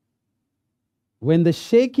 When the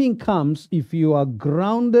shaking comes, if you are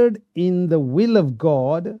grounded in the will of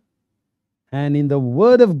God and in the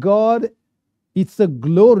word of God, it's a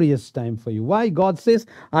glorious time for you. Why? God says,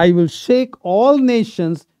 I will shake all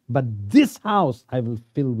nations, but this house I will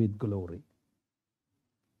fill with glory.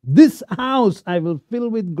 This house I will fill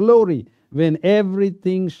with glory when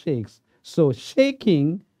everything shakes. So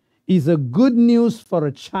shaking is a good news for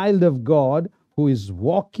a child of God who is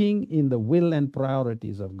walking in the will and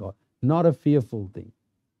priorities of God, not a fearful thing.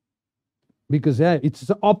 Because it's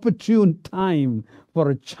an opportune time for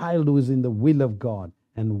a child who is in the will of God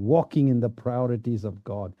and walking in the priorities of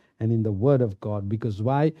God and in the word of God. Because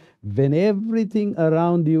why? When everything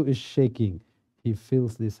around you is shaking, He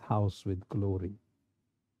fills this house with glory.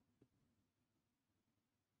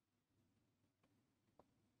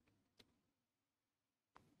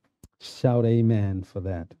 Shout amen for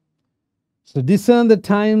that. So discern the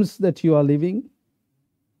times that you are living.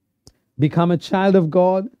 Become a child of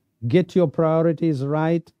God. Get your priorities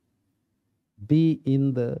right. Be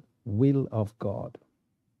in the will of God.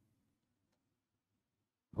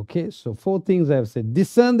 Okay, so 4 things I have said.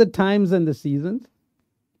 Discern the times and the seasons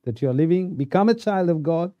that you're living. Become a child of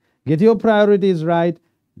God. Get your priorities right.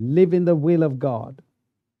 Live in the will of God.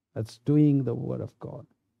 That's doing the word of God.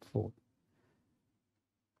 4.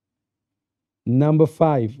 Number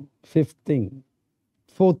 5, fifth thing.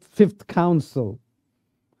 Fifth counsel.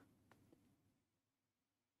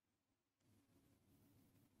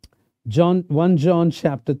 John 1 John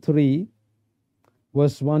chapter 3,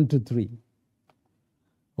 verse 1 to 3.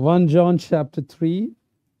 1 John chapter 3,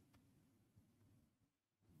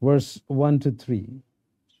 verse 1 to 3.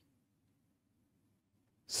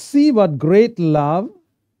 See what great love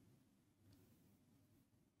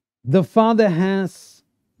the Father has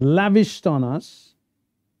lavished on us,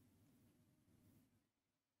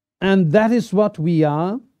 and that is what we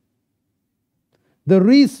are. The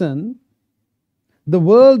reason the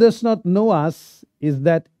world does not know us is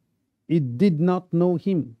that it did not know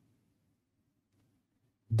Him.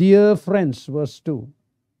 Dear friends, verse 2.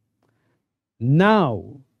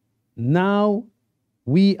 Now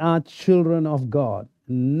we are children of God.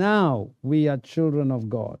 Now we are children of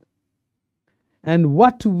God. And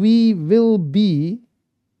what we will be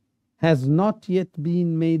has not yet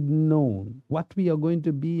been made known. What we are going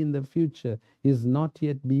to be in the future is not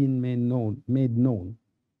yet been made known.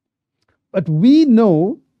 But we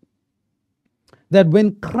know that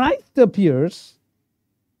when Christ appears,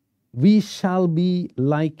 we shall be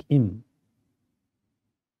like Him.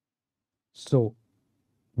 So,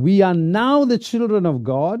 we are now the children of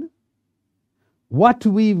God. What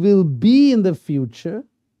we will be in the future,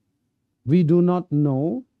 we do not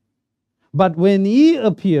know. But when He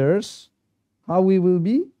appears, how we will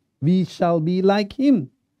be? We shall be like Him.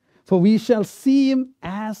 For we shall see Him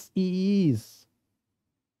as He is.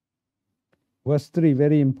 Verse 3,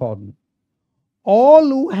 very important. All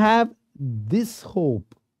who have this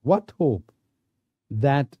hope, what hope?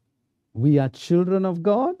 That we are children of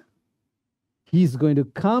God. He's going to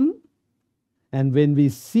come, and when we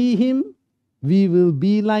see Him, we will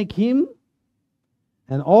be like Him.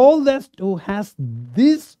 And all that who has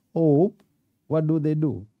this hope, what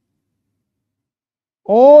do?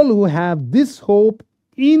 All who have this hope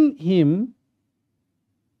in Him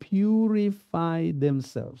purify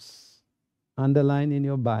themselves. Underline in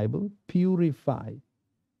your Bible, purify.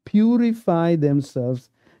 Purify themselves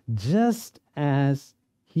just as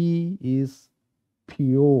He is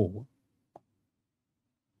pure.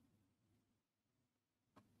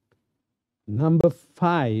 Number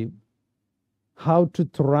 5, how to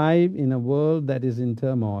thrive in a world that is in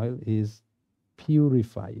turmoil is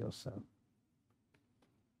purify yourself.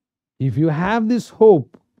 If you have this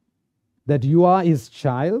hope that you are His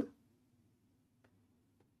child,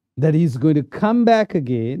 that He's going to come back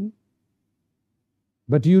again,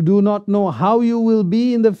 but you do not know how you will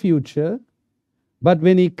be in the future, but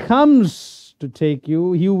when He comes to take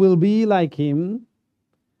you, you will be like Him.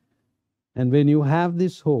 And when you have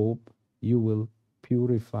this hope, you will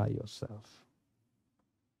purify yourself.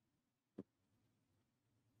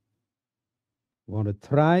 Want to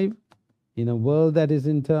thrive in a world that is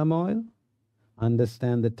in turmoil?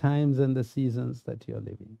 Understand the times and the seasons that you're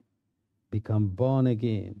living. Become born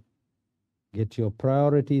again. Get your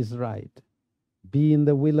priorities right. Be in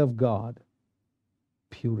the will of God.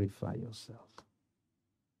 Purify yourself.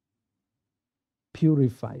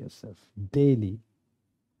 Purify yourself daily.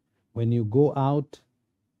 When you go out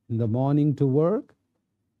in the morning to work,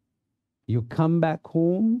 you come back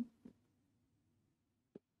home,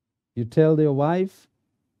 you tell your wife,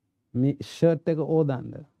 me shirt take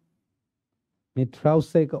odanda, me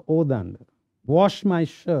trouser take odanda. Wash my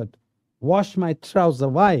shirt, wash my trouser.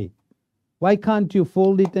 Why? Why can't you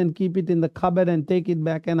fold it and keep it in the cupboard and take it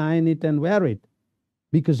back and iron it and wear it?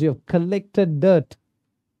 Because you've collected dirt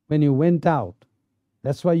when you went out.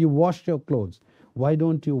 That's why you wash your clothes. Why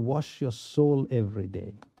don't you wash your soul every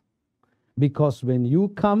day? Because when you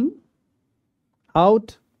come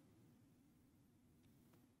out,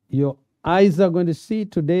 your eyes are going to see.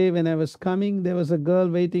 Today when I was coming, there was a girl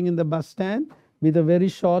waiting in the bus stand with a very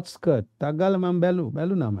short skirt. I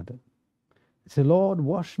say, Lord,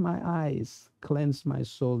 wash my eyes, cleanse my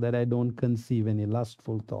soul that I don't conceive any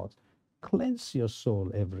lustful thoughts. Cleanse your soul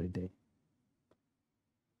every day.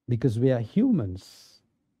 Because we are humans.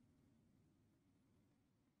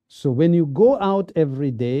 So when you go out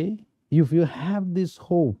every day, if you have this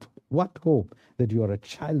hope, what hope? That you are a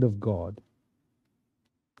child of God,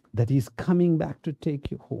 that He's coming back to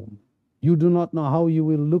take you home. You do not know how you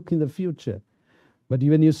will look in the future, but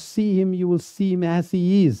when you see Him, you will see Him as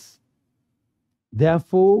He is.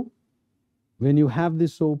 Therefore, when you have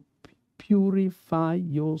this hope, purify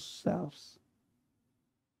yourselves.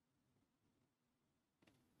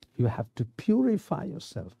 You have to purify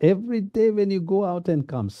yourself. Every day when you go out and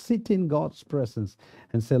come, sit in God's presence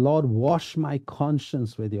and say, Lord, wash my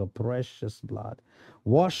conscience with your precious blood.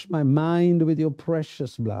 Wash my mind with your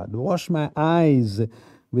precious blood. Wash my eyes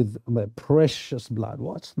with my precious blood.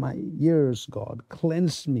 Wash my ears, God.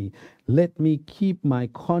 Cleanse me. Let me keep my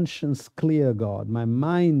conscience clear, God. My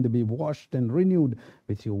mind be washed and renewed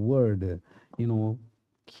with your word.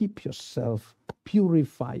 Keep yourself,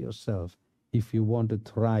 purify yourself if you want to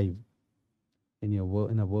thrive in a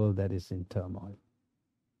world that is in turmoil.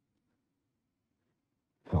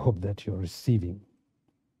 I hope that you're receiving.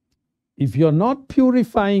 If you're not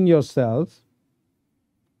purifying yourself,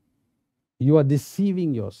 you are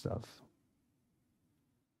deceiving yourself.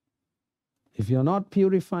 If you're not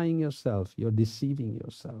purifying yourself, you're deceiving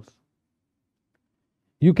yourself.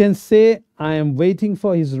 You can say, I am waiting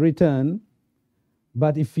for his return,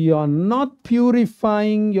 but if you are not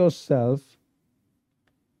purifying yourself,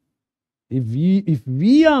 if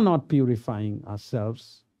we are not purifying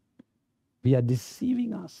ourselves, we are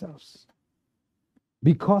deceiving ourselves.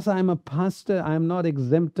 Because I'm a pastor, I'm not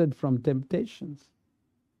exempted from temptations.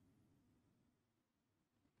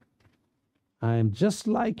 I am just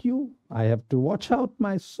like you. I have to watch out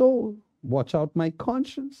my soul, watch out my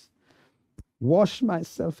conscience, wash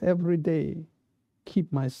myself every day,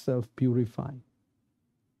 keep myself purified.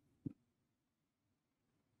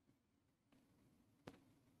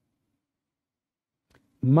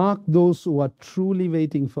 Mark those who are truly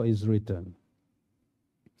waiting for his return.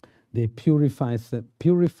 They purify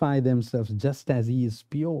themselves just as he is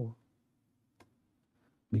pure.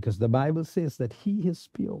 Because the Bible says that he is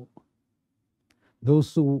pure.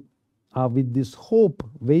 Those who are with this hope,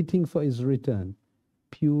 waiting for his return,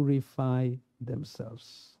 purify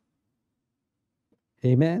themselves.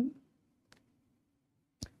 Amen?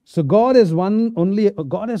 So God has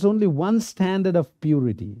only one standard of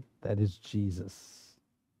purity. That is Jesus.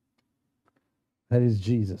 That is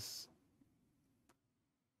Jesus.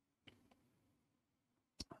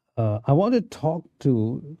 I want to talk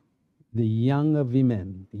to the younger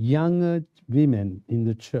women in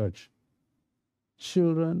the church,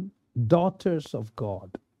 children, daughters of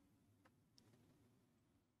God.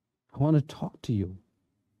 I want to talk to you.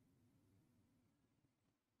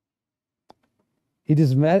 It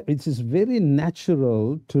is very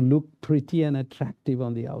natural to look pretty and attractive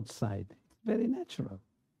on the outside. It's very natural.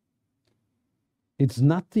 It's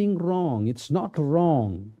nothing wrong. It's not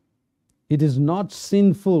wrong. It is not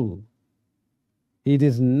sinful. It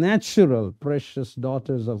is natural, precious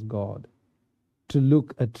daughters of God, to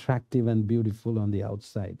look attractive and beautiful on the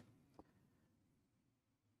outside.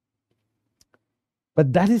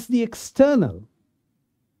 But that is the external.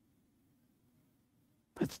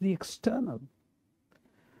 That's the external.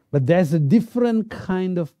 But there's a different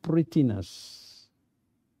kind of prettiness,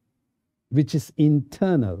 which is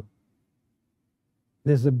internal.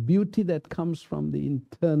 There's a beauty that comes from the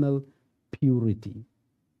internal purity.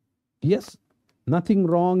 Yes, nothing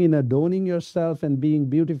wrong in adorning yourself and being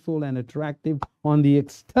beautiful and attractive on the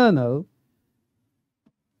external,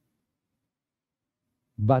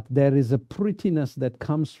 but there is a prettiness that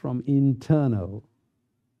comes from internal.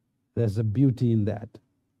 There's a beauty in that.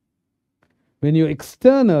 When your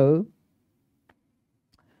external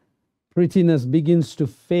prettiness begins to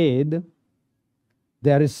fade,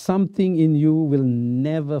 there is something in you will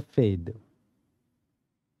never fade.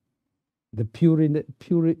 The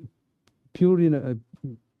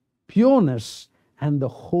pureness and the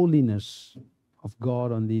holiness of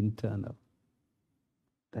God on the internal.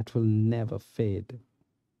 That will never fade.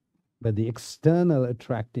 But the external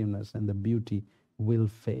attractiveness and the beauty will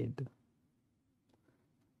fade.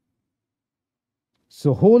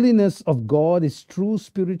 So holiness of God is true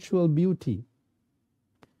spiritual beauty.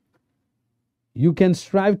 You can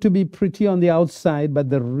strive to be pretty on the outside, but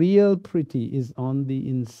the real pretty is on the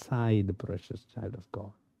inside, precious child of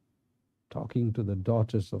God. Talking to the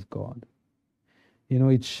daughters of God.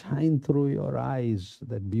 It shines through your eyes,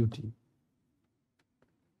 that beauty.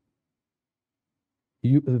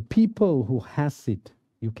 The people who has it,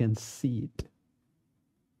 you can see it.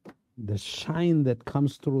 The shine that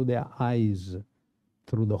comes through their eyes,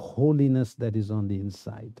 through the holiness that is on the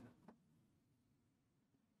inside.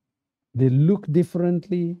 They look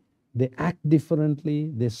differently, they act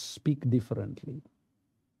differently, they speak differently.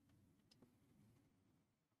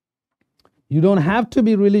 You don't have to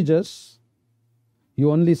be religious.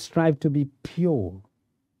 You only strive to be pure.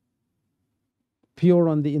 Pure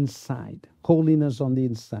on the inside, holiness on the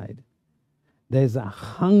inside. There's a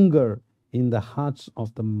hunger in the hearts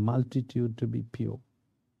of the multitude to be pure.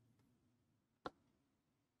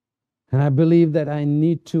 And I believe that I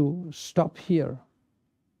need to stop here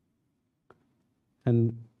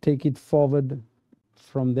and take it forward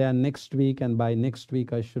from there next week. And by next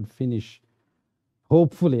week, I should finish.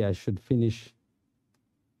 Hopefully, I should finish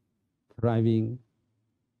thriving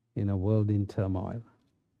in a world in turmoil.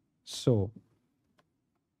 So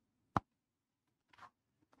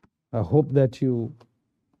I hope that you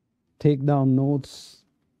take down notes.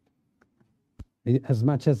 As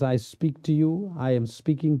much as I speak to you, I am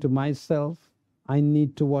speaking to myself. I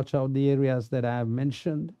need to watch out the areas that I have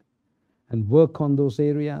mentioned and work on those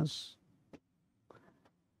areas.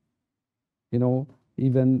 You know,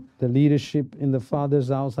 even the leadership in the Father's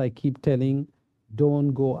house, I keep telling,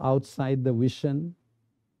 don't go outside the vision.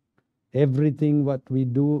 Everything what we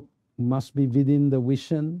do must be within the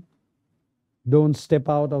vision. Don't step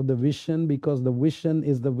out of the vision, because the vision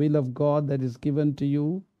is the will of God that is given to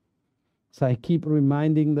you. So I keep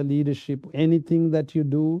reminding the leadership, anything that you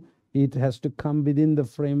do, it has to come within the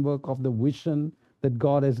framework of the vision that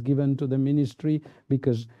God has given to the ministry.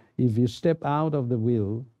 Because if you step out of the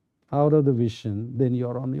will, out of the vision, then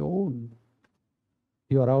you're on your own.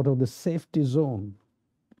 You're out of the safety zone.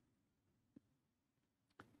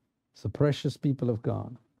 So, precious people of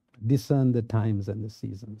God, discern the times and the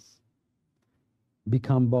seasons.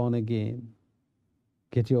 Become born again.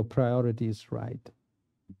 Get your priorities right.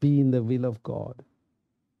 Be in the will of God.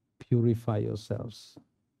 Purify yourselves.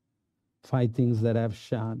 Five things that I've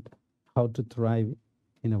shared, how to thrive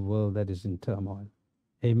in a world that is in turmoil.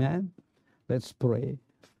 Amen. Let's pray.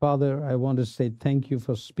 Father, I want to say thank you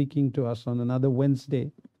for speaking to us on another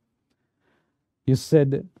Wednesday. You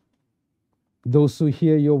said, those who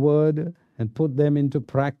hear your word and put them into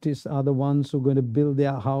practice are the ones who are going to build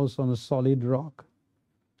their house on a solid rock.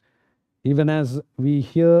 Even as we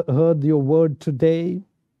heard your word today,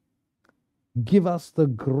 give us the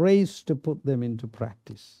grace to put them into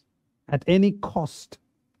practice at any cost.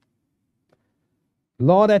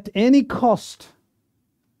 Lord, at any cost,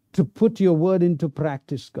 to put your word into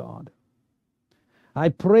practice, God. I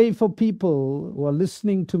pray for people who are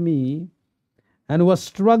listening to me and who are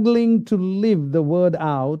struggling to live the word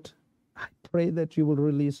out. I pray that you will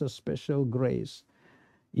release a special grace.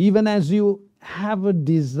 Even as you have a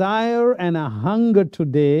desire and a hunger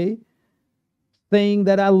today, saying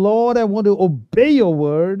that, Lord, I want to obey your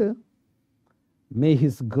word, may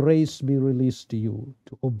his grace be released to you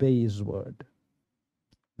to obey his word.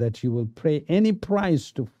 That you will pay any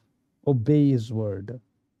price to obey his word.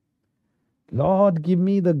 Lord, give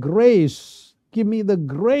me the grace. Give me the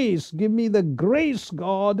grace. Give me the grace,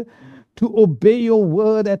 God, to obey your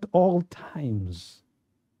word at all times.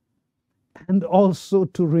 And also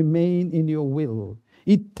to remain in your will.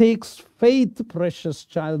 It takes faith, precious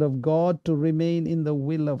child of God, to remain in the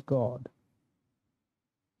will of God.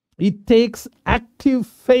 It takes active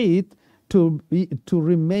faith to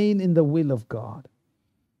remain in the will of God.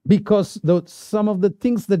 Because some of the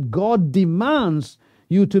things that God demands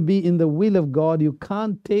you to be in the will of God, you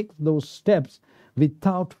can't take those steps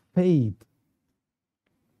without faith.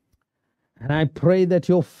 And I pray that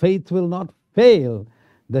your faith will not fail,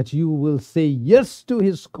 that you will say yes to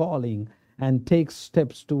his calling and take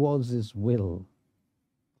steps towards his will.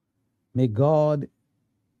 May God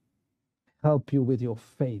help you with your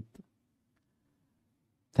faith.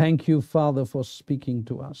 Thank you, Father, for speaking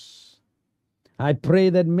to us. I pray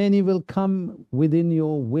that many will come within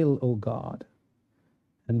your will, O God,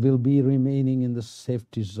 and will be remaining in the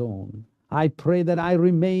safety zone. I pray that I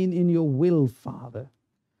remain in your will, Father,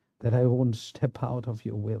 that I won't step out of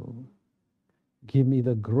your will. Give me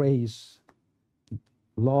the grace.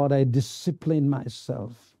 Lord, I discipline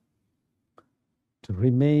myself to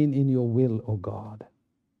remain in your will, O God.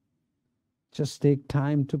 Just take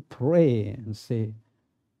time to pray and say,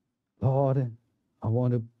 Lord, I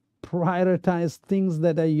want to prioritize things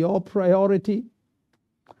that are your priority,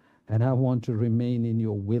 and I want to remain in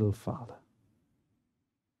your will, Father.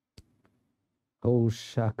 Oh,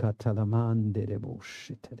 shakatalamande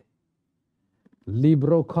reboshitere.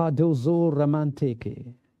 Libro kadozo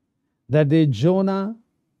ramanteke. That day Jonah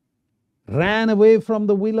ran away from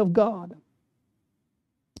the will of God,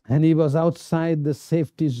 and he was outside the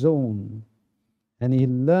safety zone, and he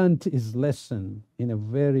learned his lesson in a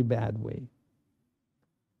very bad way.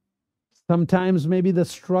 Sometimes maybe the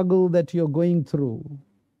struggle that you're going through,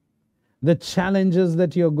 the challenges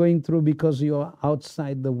that you're going through because you're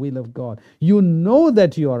outside the will of God. You know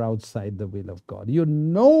that you are outside the will of God. You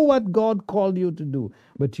know what God called you to do,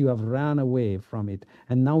 but you have run away from it.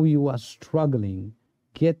 And now you are struggling.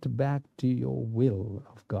 Get back to your will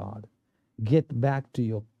of God. Get back to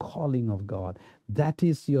your calling of God. That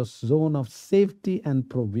is your zone of safety and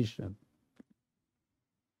provision.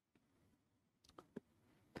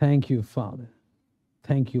 Thank you, Father.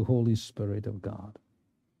 Thank you, Holy Spirit of God.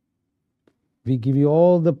 We give you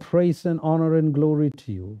all the praise and honor and glory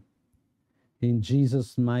to you. In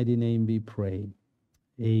Jesus' mighty name we pray.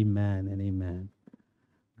 Amen and amen.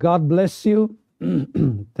 God bless you.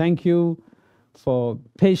 Thank you for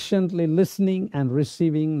patiently listening and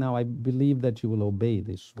receiving. Now I believe that you will obey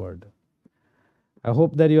this word. I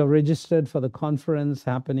hope that you are registered for the conference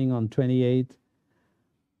happening on 28th.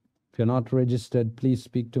 If you're not registered, please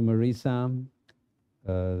speak to Marisa.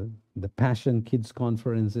 The Passion Kids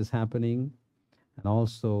Conference is happening. And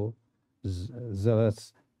also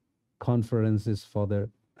Zealous conferences for the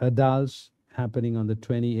adults happening on the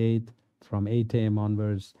 28th from 8 a.m.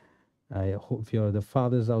 onwards. I hope if you're the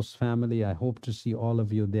Father's House family, I hope to see all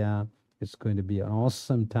of you there. It's going to be an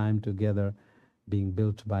awesome time together being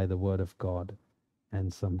built by the Word of God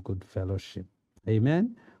and some good fellowship.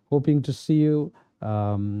 Amen. Hoping to see you.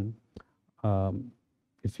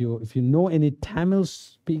 If you know any Tamil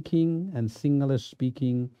speaking and Sinhala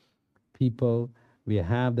speaking people, we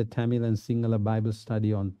have the Tamil and Sinhala Bible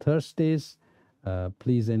study on Thursdays.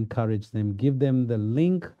 Please encourage them. Give them the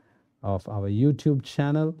link of our YouTube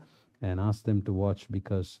channel and ask them to watch,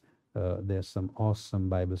 because there's some awesome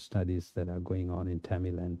Bible studies that are going on in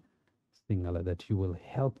Tamil and Sinhala that you will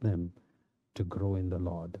help them to grow in the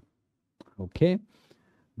Lord. Okay?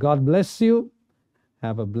 God bless you.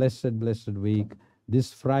 Have a blessed, blessed week.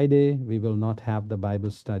 This Friday, we will not have the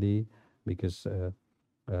Bible study because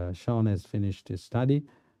Sean has finished his study.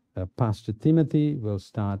 Pastor Timothy will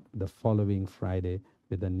start the following Friday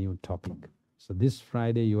with a new topic. So this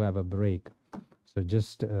Friday, you have a break. So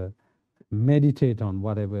just meditate on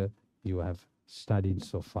whatever you have studied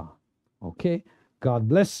so far. Okay? God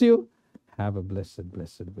bless you. Have a blessed,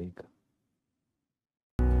 blessed week.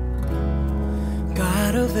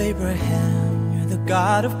 God of Abraham, you're the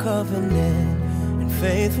God of covenant and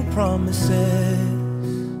faithful promises.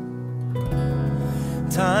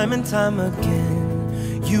 Time and time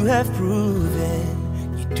again, you have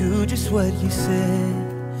proven you do just what you said.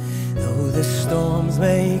 Though the storms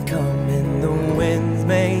may come and the winds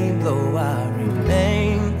may blow, I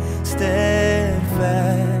remain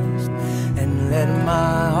steadfast and let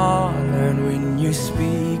my heart learn when you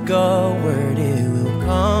speak a word, it will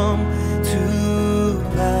come to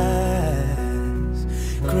pass.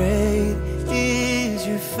 Great is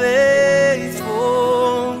your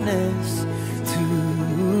faithfulness to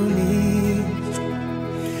me.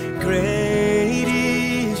 Great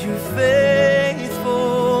is your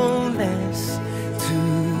faithfulness to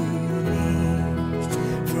me.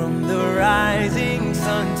 From the rising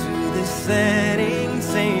sun to the setting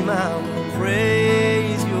same, I will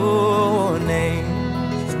praise your name.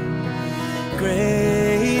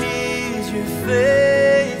 Great is your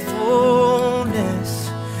faithfulness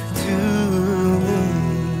to me.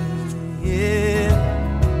 Yeah.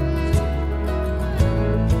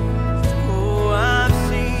 Oh, I've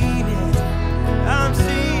seen it. I've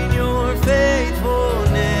seen your faithfulness.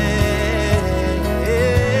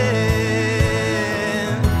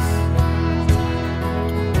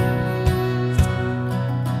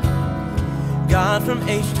 God, from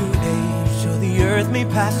age to age, so the earth may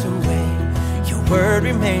pass away, your word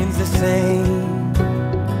remains the same.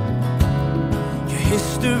 Your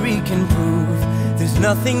history can prove there's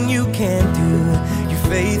nothing you can't do. You're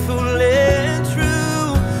faithful and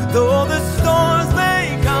true. Though the storms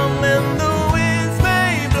may come and the winds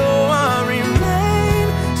may blow, I remain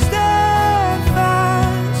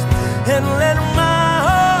steadfast and let my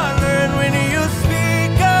heart learn when you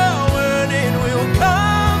speak a word, it will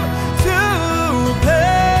come to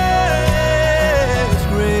pass.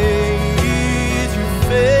 Great is your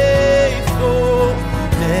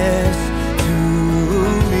faithfulness to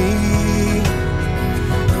me.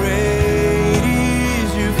 Great is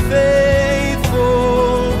your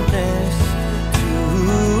faithfulness to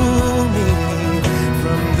me.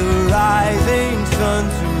 From the rising sun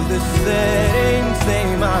to the setting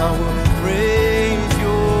same, I will praise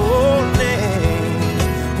your name.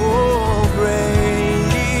 Oh,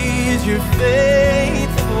 great is your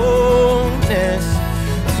faithfulness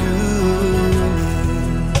to me.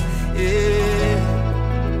 Yeah.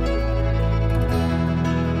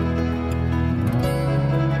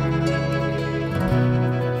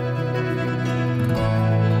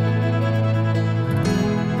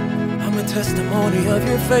 I'm a testimony of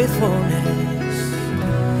your faithfulness.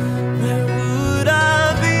 Where would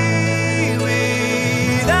I be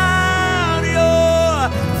without your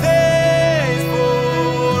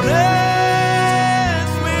faithfulness?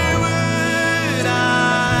 Where would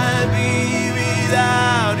I be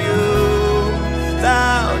without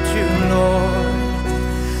you, Lord?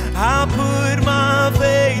 I put my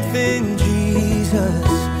faith in Jesus.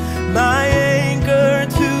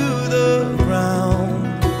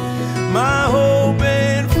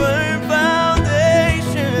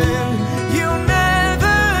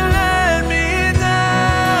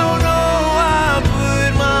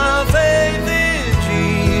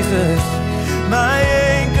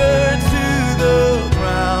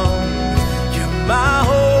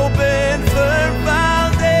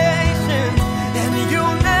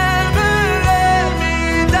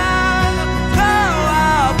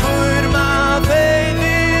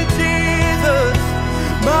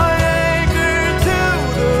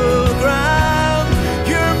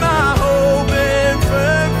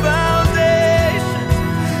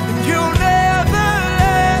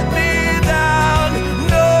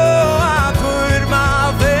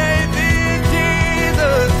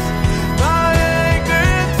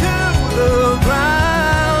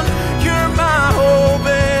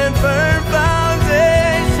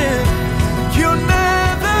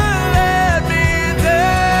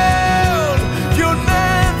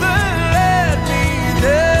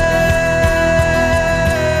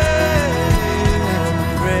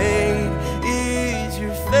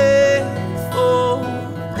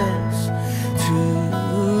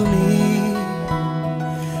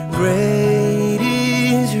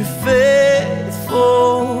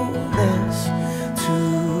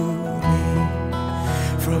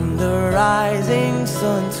 From the rising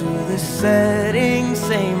sun to the setting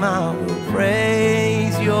same, I will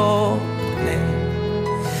praise your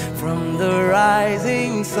name. From the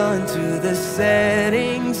rising sun to the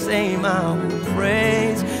setting same, I will praise